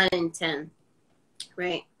 1 and 10,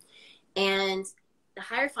 right? And the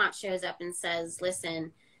Hierophant shows up and says,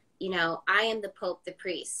 listen, I am the Pope, the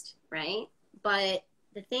priest, right? But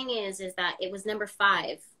the thing is that it was number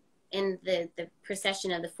 5 in the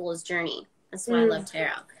procession of the Fool's Journey. That's why I love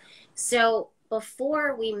tarot. So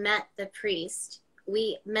before we met the priest,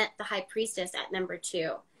 we met the High Priestess at number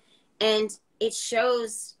 2. And it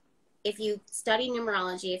shows, if you study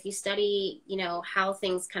numerology, if you study, how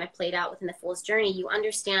things kind of played out within the Fool's Journey, you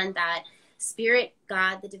understand that Spirit,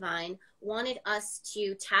 God, the divine, wanted us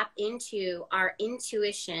to tap into our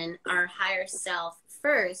intuition, our higher self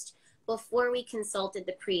first, before we consulted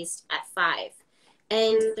the priest at 5.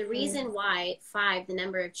 And the reason why 5, the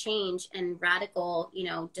number of change and radical,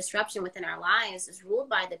 disruption within our lives, is ruled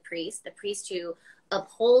by the priest who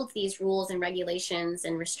upholds these rules and regulations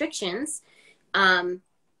and restrictions. The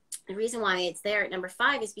reason why it's there at number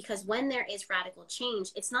 5 is because when there is radical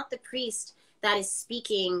change, it's not the priest that is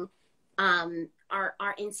speaking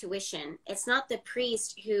our intuition. It's not the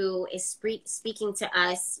priest who is speaking to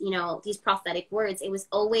us, these prophetic words. It was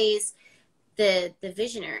always the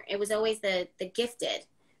visioner. It was always the gifted,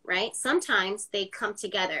 right? Sometimes they come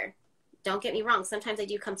together. Don't get me wrong. Sometimes they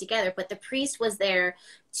do come together, but the priest was there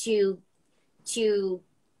to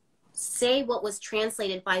say what was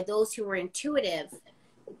translated by those who were intuitive.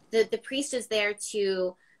 The priest is there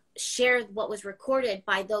to share what was recorded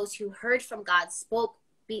by those who heard from God,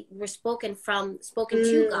 were spoken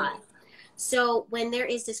to God. So when there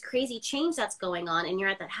is this crazy change that's going on and you're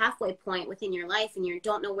at that halfway point within your life and you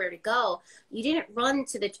don't know where to go, you didn't run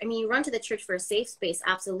to you run to the church for a safe space,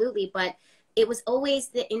 absolutely, but it was always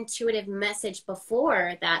the intuitive message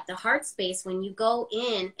before that, the heart space, when you go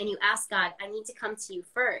in and you ask God, I need to come to you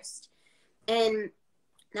first. And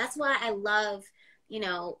that's why I love,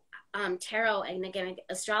 tarot and, again,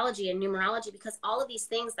 astrology and numerology, because all of these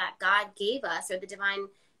things that God gave us, or the divine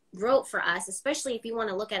wrote for us, especially if you want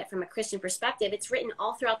to look at it from a Christian perspective, it's written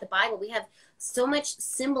all throughout the Bible. We have so much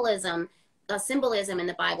symbolism in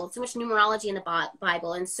the Bible, so much numerology in the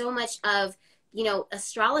Bible, and so much of,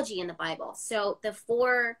 astrology in the Bible. So the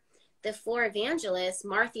four evangelists,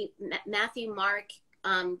 Matthew, Mark,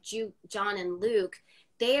 John, and Luke,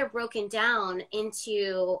 they are broken down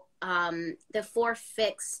into the 4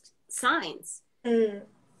 fixed signs.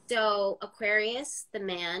 So Aquarius, the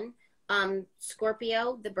man,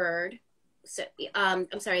 Scorpio, the bird,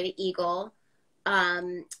 the eagle,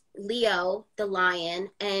 Leo, the lion,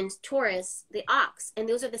 and Taurus, the ox. And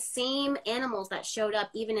those are the same animals that showed up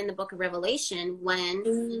even in the book of Revelation when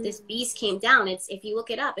this beast came down. If you look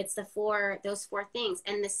it up, it's those 4 things.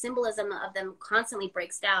 And the symbolism of them constantly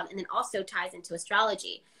breaks down and then also ties into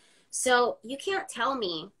astrology. So you can't tell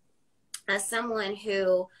me, as someone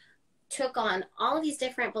who took on all of these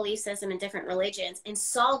different belief systems and different religions and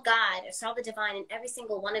saw God, or saw the divine in every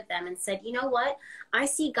single one of them, and said, you know what? I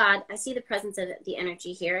see God. I see the presence of the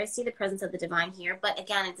energy here. I see the presence of the divine here. But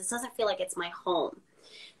again, this doesn't feel like it's my home.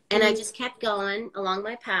 And I just kept going along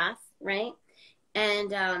my path, right?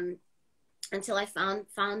 And until I found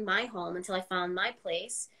my home, until I found my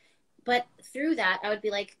place. But through that, I would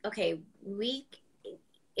be like, okay,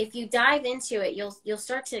 if you dive into it, you'll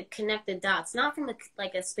start to connect the dots, not from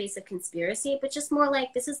a space of conspiracy, but just more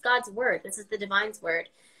like, this is God's word. This is the divine's word.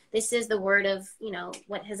 This is the word of,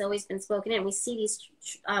 what has always been spoken in. We see these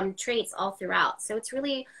traits all throughout. So it's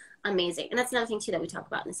really amazing. And that's another thing too that we talk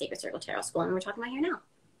about in the Sacred Circle Tarot School, and we're talking about here now.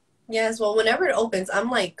 Yes, well, whenever it opens, I'm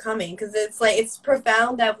coming, because it's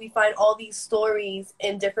profound that we find all these stories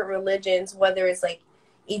in different religions, whether it's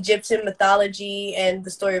Egyptian mythology and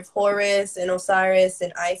the story of Horus and Osiris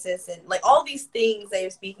and Isis and all these things that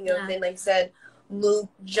you're speaking of. And like you said, Luke,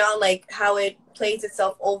 John, how it plays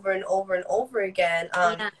itself over and over and over again.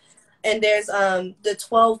 And there's the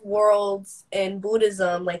 12 worlds in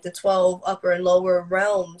Buddhism, the 12 upper and lower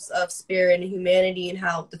realms of spirit and humanity, and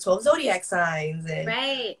how the 12 zodiac signs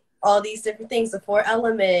and all these different things, the 4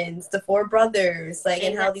 elements, the 4 brothers,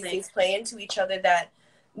 and how these things play into each other, that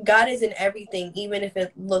God is in everything, even if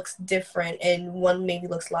it looks different and one maybe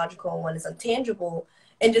looks logical and one is intangible.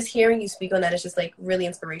 And just hearing you speak on that is just really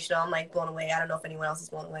inspirational. I'm blown away. I don't know if anyone else is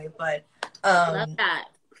blown away, but love that.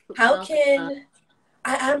 How can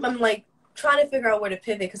I'm trying to figure out where to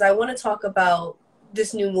pivot, because I want to talk about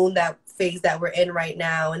this new moon phase that we're in right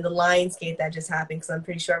now and the Lionsgate that just happened, because I'm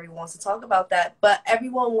pretty sure everyone wants to talk about that. But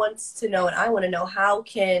everyone wants to know, and I want to know,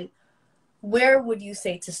 where would you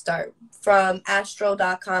say to start? From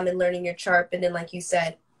astro.com and learning your chart, and then, like you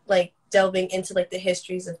said, delving into the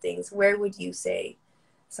histories of things. Where would you say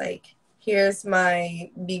it's here's my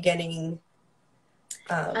beginning?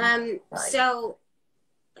 So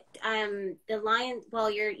the Lion, well,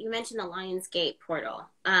 you mentioned the Lionsgate portal,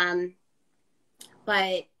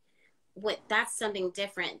 but that's something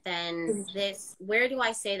different than this. Where do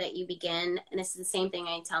I say that you begin? And this is the same thing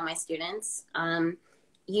I tell my students.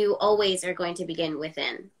 You always are going to begin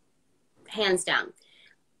within, hands down.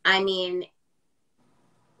 I mean,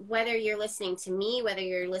 whether you're listening to me, whether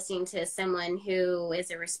you're listening to someone who is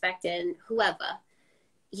a respected whoever,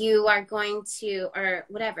 you are going to, or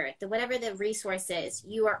whatever the resource is,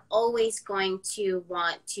 you are always going to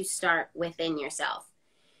want to start within yourself.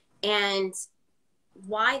 And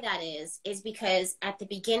why that is because at the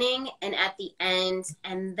beginning and at the end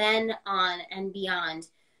and then on and beyond,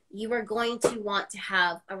 you are going to want to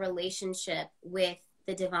have a relationship with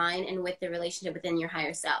the divine and with the relationship within your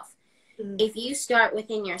higher self. If you start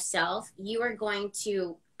within yourself, you are going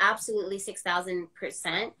to absolutely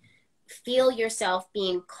 6,000% feel yourself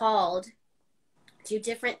being called to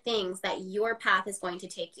different things that your path is going to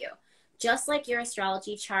take you. Just like your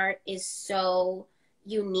astrology chart is so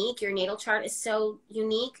unique, your natal chart is so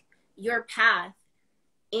unique, your path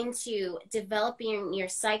into developing your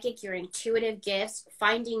psychic, your intuitive gifts,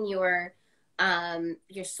 finding your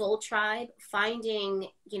soul tribe, finding,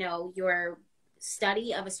 your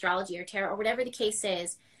study of astrology or tarot or whatever the case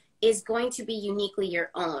is going to be uniquely your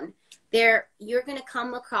own. You're going to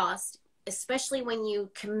come across, especially when you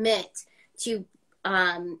commit to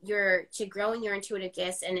growing your intuitive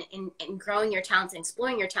gifts and growing your talents and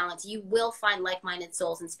exploring your talents, you will find like-minded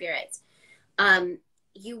souls and spirits.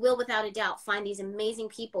 You will, without a doubt, find these amazing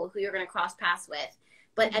people who you're going to cross paths with.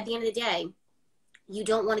 But at the end of the day, you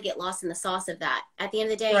don't want to get lost in the sauce of that. At the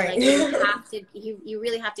end of the day, right. you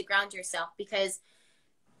really have to ground yourself, because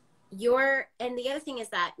and the other thing is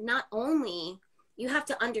that not only you have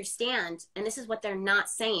to understand, and this is what they're not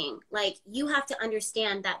saying, like, you have to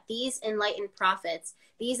understand that these enlightened prophets,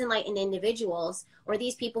 these enlightened individuals, or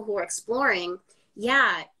these people who are exploring,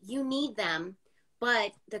 yeah, you need them.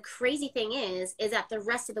 But the crazy thing is that the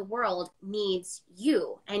rest of the world needs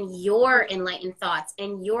you and your enlightened thoughts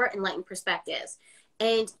and your enlightened perspectives.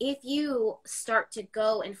 And if you start to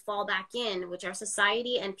go and fall back in, which our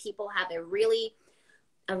society and people have a really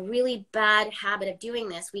bad habit of doing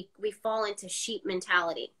this, we fall into sheep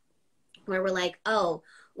mentality, where we're like, oh,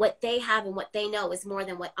 what they have and what they know is more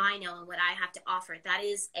than what I know and what I have to offer. That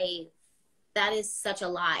is such a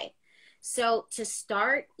lie. So to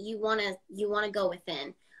start, you want to go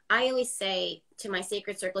within. I always say to my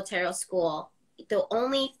Sacred Circle Tarot School, the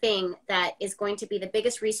only thing that is going to be the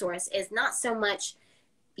biggest resource is not so much,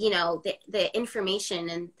 the information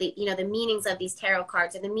and the meanings of these tarot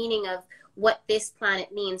cards, or the meaning of what this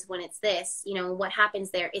planet means when it's this, what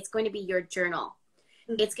happens there. It's going to be your journal.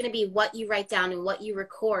 It's going to be what you write down and what you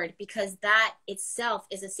record, because that itself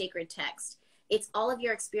is a sacred text. It's all of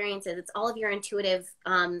your experiences. It's all of your intuitive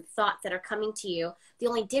thoughts that are coming to you. The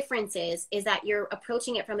only difference is that you're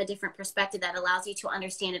approaching it from a different perspective that allows you to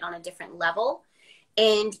understand it on a different level.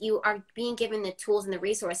 And you are being given the tools and the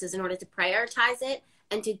resources in order to prioritize it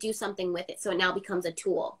and to do something with it. So it now becomes a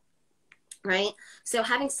tool, right? So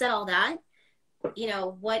having said all that,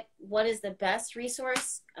 what is the best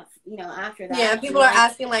resource, after that? Yeah, people are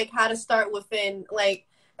asking, like, how to start within, like,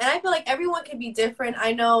 and I feel like everyone can be different.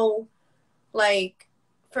 I know, like,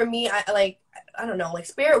 for me, I don't know, like,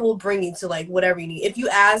 spirit will bring you to, like, whatever you need. If you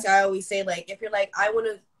ask, I always say, like, if you're like, I want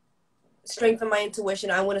to strengthen my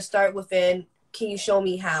intuition, I want to start within, can you show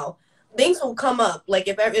me how? Things will come up. Like,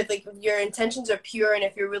 if like your intentions are pure and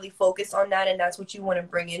if you're really focused on that and that's what you want to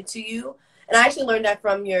bring into you. And I actually learned that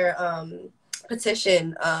from your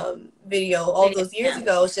petition video all those years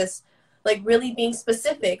ago. It's just, like, really being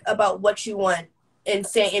specific about what you want and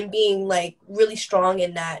being, like, really strong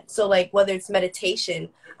in that. So, like, whether it's meditation,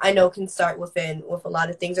 I know can start with a lot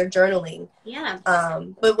of things, or journaling. Yeah.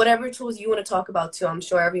 But whatever tools you want to talk about too, I'm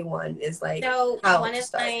sure everyone is like, so how one to of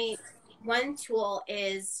start. one tool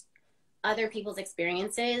is other people's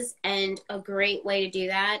experiences, and a great way to do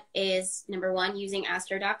that is, number one, using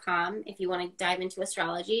astro.com if you want to dive into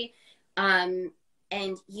astrology, and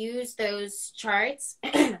use those charts,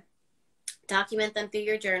 document them through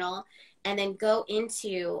your journal, and then go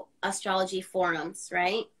into astrology forums,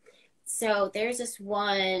 right? So there's this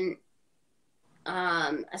one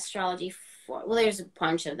astrology forum. Well, there's a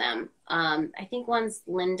bunch of them. I think one's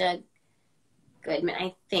Linda Goodman,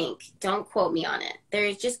 I think. Don't quote me on it.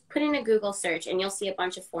 There's, just put in a Google search and you'll see a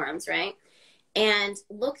bunch of forums, right? And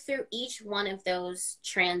look through each one of those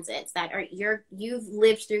transits that are you've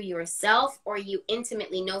lived through yourself, or you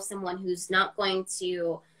intimately know someone who's not going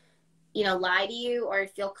to, lie to you or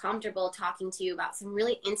feel comfortable talking to you about some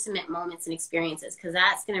really intimate moments and experiences, because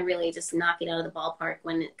that's going to really just knock it out of the ballpark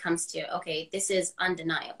when it comes to, okay, this is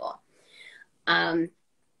undeniable.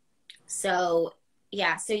 So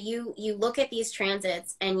yeah, so you look at these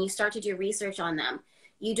transits and you start to do research on them.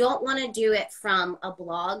 You don't want to do it from a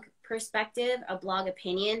blog perspective, a blog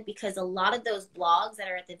opinion, because a lot of those blogs that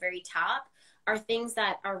are at the very top are things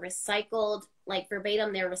that are recycled, like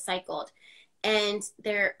verbatim, they're recycled. And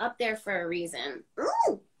they're up there for a reason.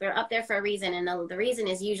 Ooh, they're up there for a reason. And the reason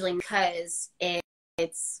is usually because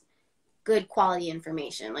it's good quality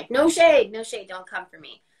information. Like, no shade, don't come for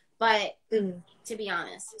me. But to be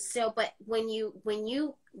honest, but when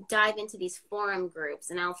you dive into these forum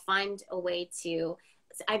groups, and I'll find a way to,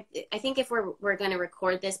 I think if we're going to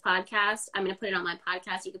record this podcast, I'm going to put it on my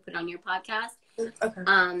podcast. You can put it on your podcast.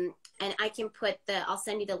 Okay. And I can I'll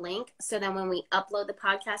send you the link. So then when we upload the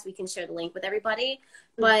podcast, we can share the link with everybody.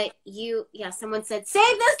 But someone said,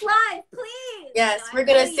 save this live, please. Yes, we're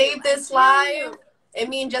going to save this live. And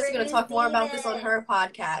me and Jessica are going to talk more about this on her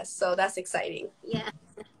podcast. So that's exciting. Yeah.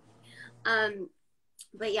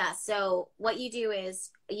 But yeah, so what you do is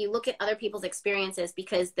you look at other people's experiences,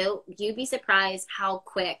 because you'd be surprised how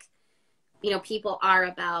quick, people are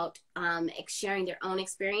about, sharing their own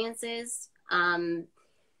experiences, and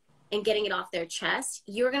getting it off their chest.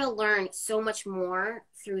 You're going to learn so much more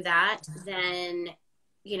through that than,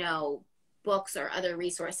 books or other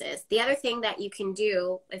resources. The other thing that you can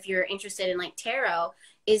do if you're interested in like tarot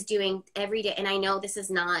is doing every day. And I know this is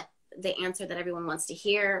not the answer that everyone wants to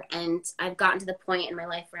hear. And I've gotten to the point in my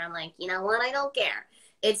life where I'm like, you know what? I don't care.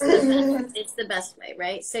 It's the best way,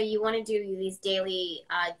 right? So you want to do these daily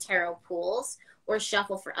tarot pools or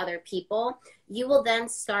shuffle for other people. You will then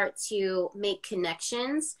start to make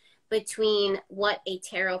connections between what a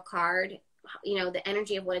tarot card, the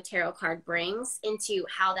energy of what a tarot card brings into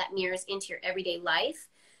how that mirrors into your everyday life.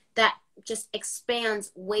 That just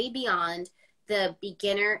expands way beyond the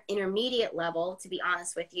beginner intermediate level, to be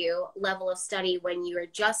honest with you, level of study when you are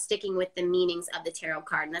just sticking with the meanings of the tarot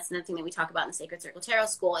card. And that's another thing that we talk about in the Sacred Circle Tarot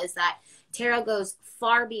School, is that tarot goes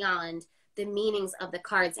far beyond the meanings of the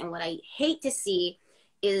cards. And what I hate to see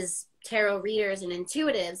is tarot readers and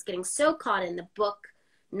intuitives getting so caught in the book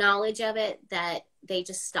knowledge of it that they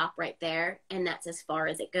just stop right there, and that's as far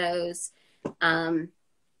as it goes. And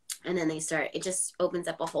then it just opens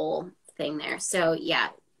up a whole thing there. So yeah,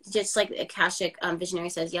 just like Akashic Visionary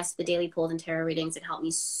says, yes, the daily pulls and tarot readings, it helped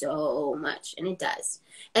me so much, and it does.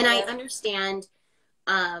 And I understand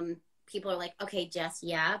people are like, okay, Jess,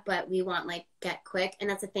 yeah, but we want like get quick. And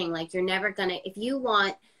that's the thing, like you're never gonna, if you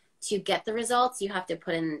want to get the results, you have to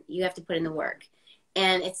put in the work.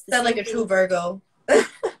 And it's not like a true Virgo.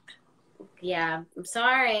 Yeah, I'm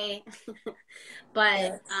sorry.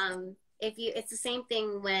 But it's the same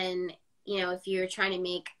thing when, if you're trying to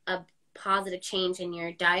make a positive change in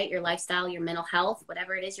your diet, your lifestyle, your mental health,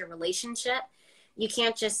 whatever it is, your relationship, you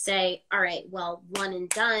can't just say, all right, well, one and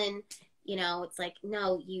done. It's like,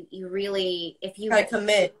 no, you really, if you gotta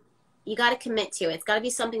commit, you got to commit to it. It's got to be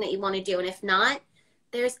something that you want to do. And if not,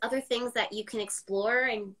 there's other things that you can explore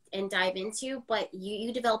and dive into, but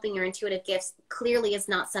you developing your intuitive gifts clearly is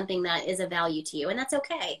not something that is of value to you. And that's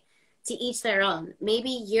okay. To each their own. Maybe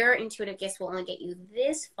your intuitive gifts will only get you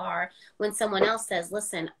this far when someone else says,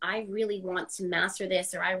 listen, I really want to master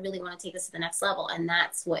this, or I really want to take this to the next level. And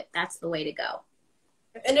that's the way to go.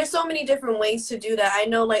 And there's so many different ways to do that. I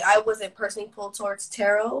know, like, I wasn't personally pulled towards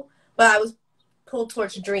tarot, but I was pulled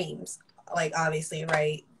towards dreams. Like, obviously,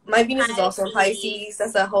 right? My Venus is also in Pisces.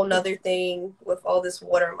 That's a whole nother thing with all this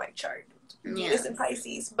water in my chart. Venus in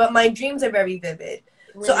Pisces. But my dreams are very vivid.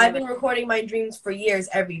 So I've been recording my dreams for years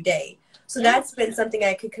every day. So that's been something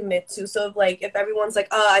I could commit to. So if everyone's like,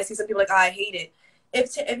 I see some people like, I hate it.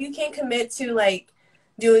 If you can't commit to like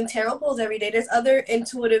doing tarot pulls every day, there's other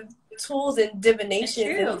intuitive tools and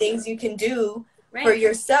divinations and things you can do for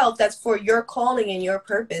yourself. That's for your calling and your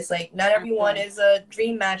purpose. Like not everyone is a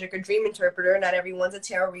dream magic or dream interpreter. Not everyone's a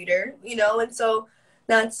tarot reader, and so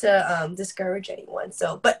not to discourage anyone.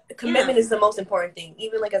 So, but commitment is the most important thing.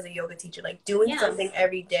 Even like as a yoga teacher, like doing something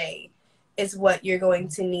every day is what you're going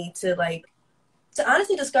to need to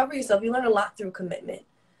honestly discover yourself. You learn a lot through commitment.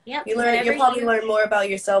 Yeah, you'll probably learn more about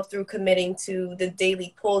yourself through committing to the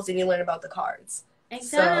daily pulls than you learn about the cards.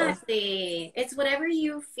 Exactly. So, it's whatever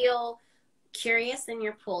you feel curious and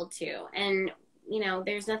you're pulled to, and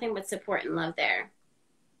there's nothing but support and love there.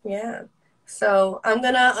 Yeah. So I'm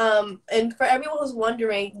gonna and for everyone who's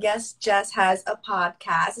wondering, yes, Jess has a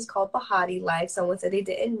podcast. It's called BehatiLife. Someone said they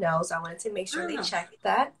didn't know, so I wanted to make sure they checked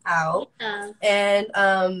that out. And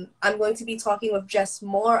I'm going to be talking with Jess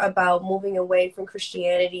more about moving away from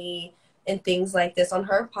Christianity and things like this on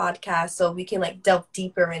her podcast, so we can delve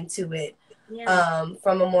deeper into it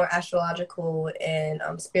from a more astrological and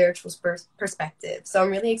spiritual perspective. So I'm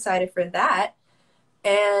really excited for that.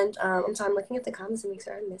 And so I'm looking at the comments to make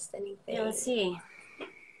sure I missed anything. Yeah, let's see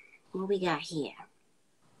what we got here.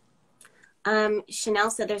 Chanel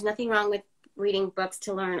said there's nothing wrong with reading books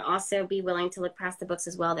to learn. Also, be willing to look past the books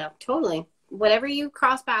as well, though. Totally. Whatever you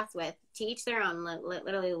cross paths with, to each their own,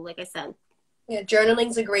 literally, like I said. Yeah,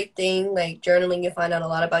 journaling's a great thing. Like, journaling, you find out a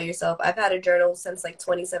lot about yourself. I've had a journal since, like,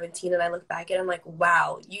 2017, and I look back at it, I'm like,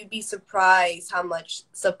 wow, you'd be surprised how much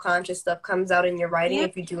subconscious stuff comes out in your writing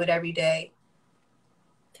if you do it every day.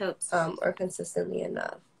 Totes. Or consistently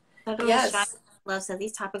enough. Yes. Love said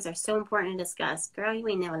these topics are so important to discuss. Girl, you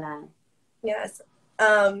ain't never lied. Yes.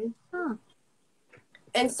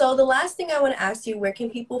 And so the last thing I want to ask you, where can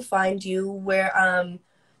people find you? Where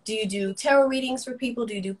do you do tarot readings for people?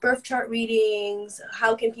 Do you do birth chart readings?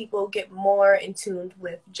 How can people get more in tune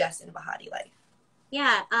with Jess and BehatiLife?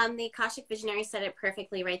 Yeah, the Akashic Visionary said it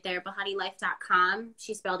perfectly right there. BehatiLife.com.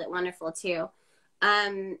 She spelled it wonderful too.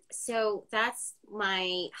 So that's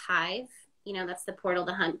my hive. You know, that's the portal,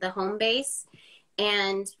 the home base.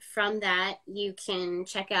 And from that, you can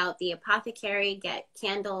check out the apothecary, get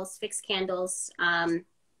candles, fix candles. Oh,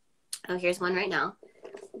 here's one right now.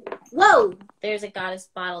 Whoa! There's a goddess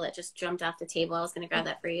bottle that just jumped off the table. I was going to grab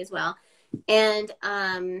that for you as well. And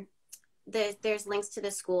there's links to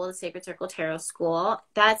the school, the Sacred Circle Tarot School.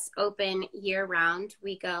 That's open year round.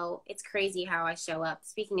 We go, it's crazy how I show up.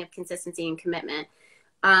 Speaking of consistency and commitment,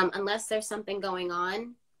 unless there's something going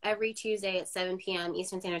on, every Tuesday at 7 p.m.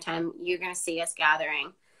 Eastern Standard Time, you're going to see us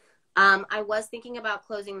gathering. I was thinking about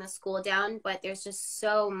closing the school down, but there's just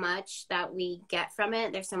so much that we get from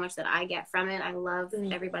it. There's so much that I get from it. I love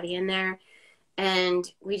everybody in there. And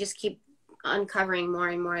we just keep uncovering more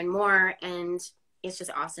and more and more. And it's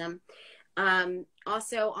just awesome.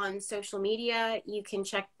 Also on social media, you can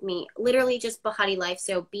check me, literally just BehatiLife.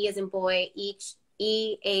 So B as in boy,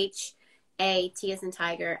 EHAT as in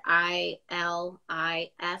tiger, ILIF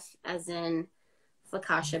as in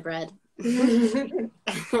focaccia bread.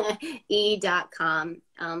 e.com,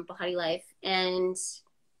 BehatiLife, and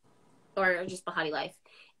or just BehatiLife,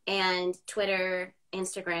 and Twitter,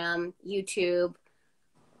 Instagram, YouTube,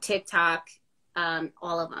 TikTok,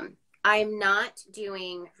 all of them. I'm not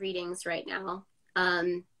doing readings right now.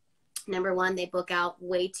 Number one, they book out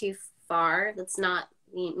way too far. That's not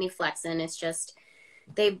me flexing. It's just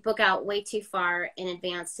they book out way too far in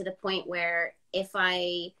advance to the point where if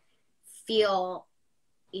I feel,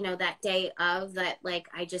 you know, that day of that, like,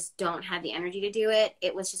 I just don't have the energy to do it.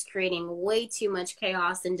 It was just creating way too much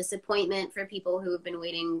chaos and disappointment for people who have been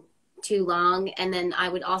waiting too long. And then I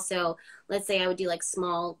would also, let's say I would do like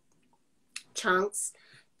small chunks.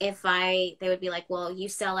 They would be like, well, you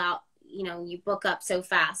sell out, you know, you book up so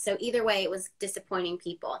fast. So either way, it was disappointing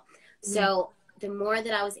people. So the more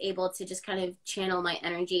that I was able to just kind of channel my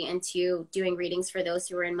energy into doing readings for those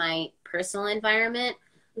who were in my personal environment,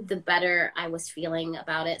 the better I was feeling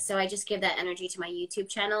about it. So I just give that energy to my YouTube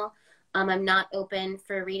channel. I'm not open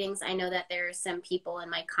for readings. I know that there are some people in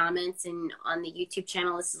my comments and on the YouTube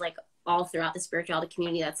channel. This is like all throughout the spirituality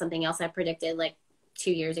community. That's something else I predicted like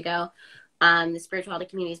 2 years ago. The spirituality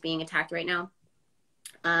community is being attacked right now.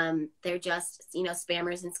 They're just, you know,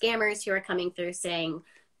 spammers and scammers who are coming through saying,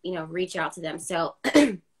 you know, reach out to them. So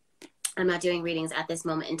I'm not doing readings at this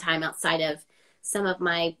moment in time outside of some of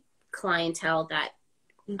my clientele that,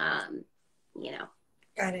 you know.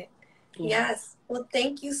 Got it. Yeah. Yes. Well,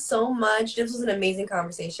 thank you so much. This was an amazing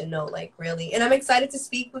conversation. No, like really. And I'm excited to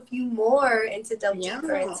speak with you more and to delve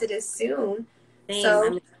deeper into this soon. Same.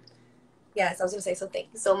 So, yes, I was going to say, so thank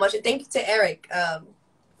you so much. And thank you to Eric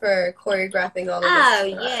for choreographing all of this. Oh,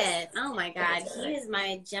 yes. Oh, my God. He is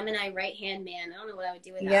my Gemini right-hand man. I don't know what I would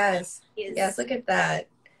do without him. Yes, look at that.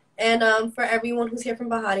 And for everyone who's here from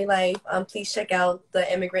BehatiLife, please check out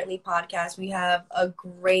the Immigrantly Podcast. We have a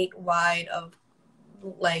great wide of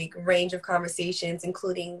range of conversations,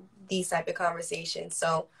 including these type of conversations.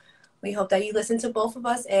 So we hope that you listen to both of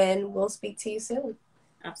us, and we'll speak to you soon.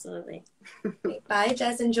 Absolutely. Bye,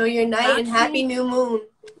 Jess. Enjoy your night and happy new moon.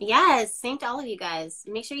 Yes, same to all of you guys.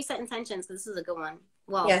 Make sure you set intentions because this is a good one.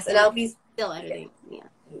 Well, yes, and I'll be still editing. Yeah,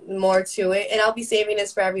 more to it, and I'll be saving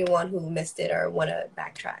this for everyone who missed it or want to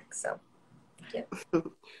backtrack. So, yeah.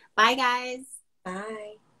 Bye, guys. Bye.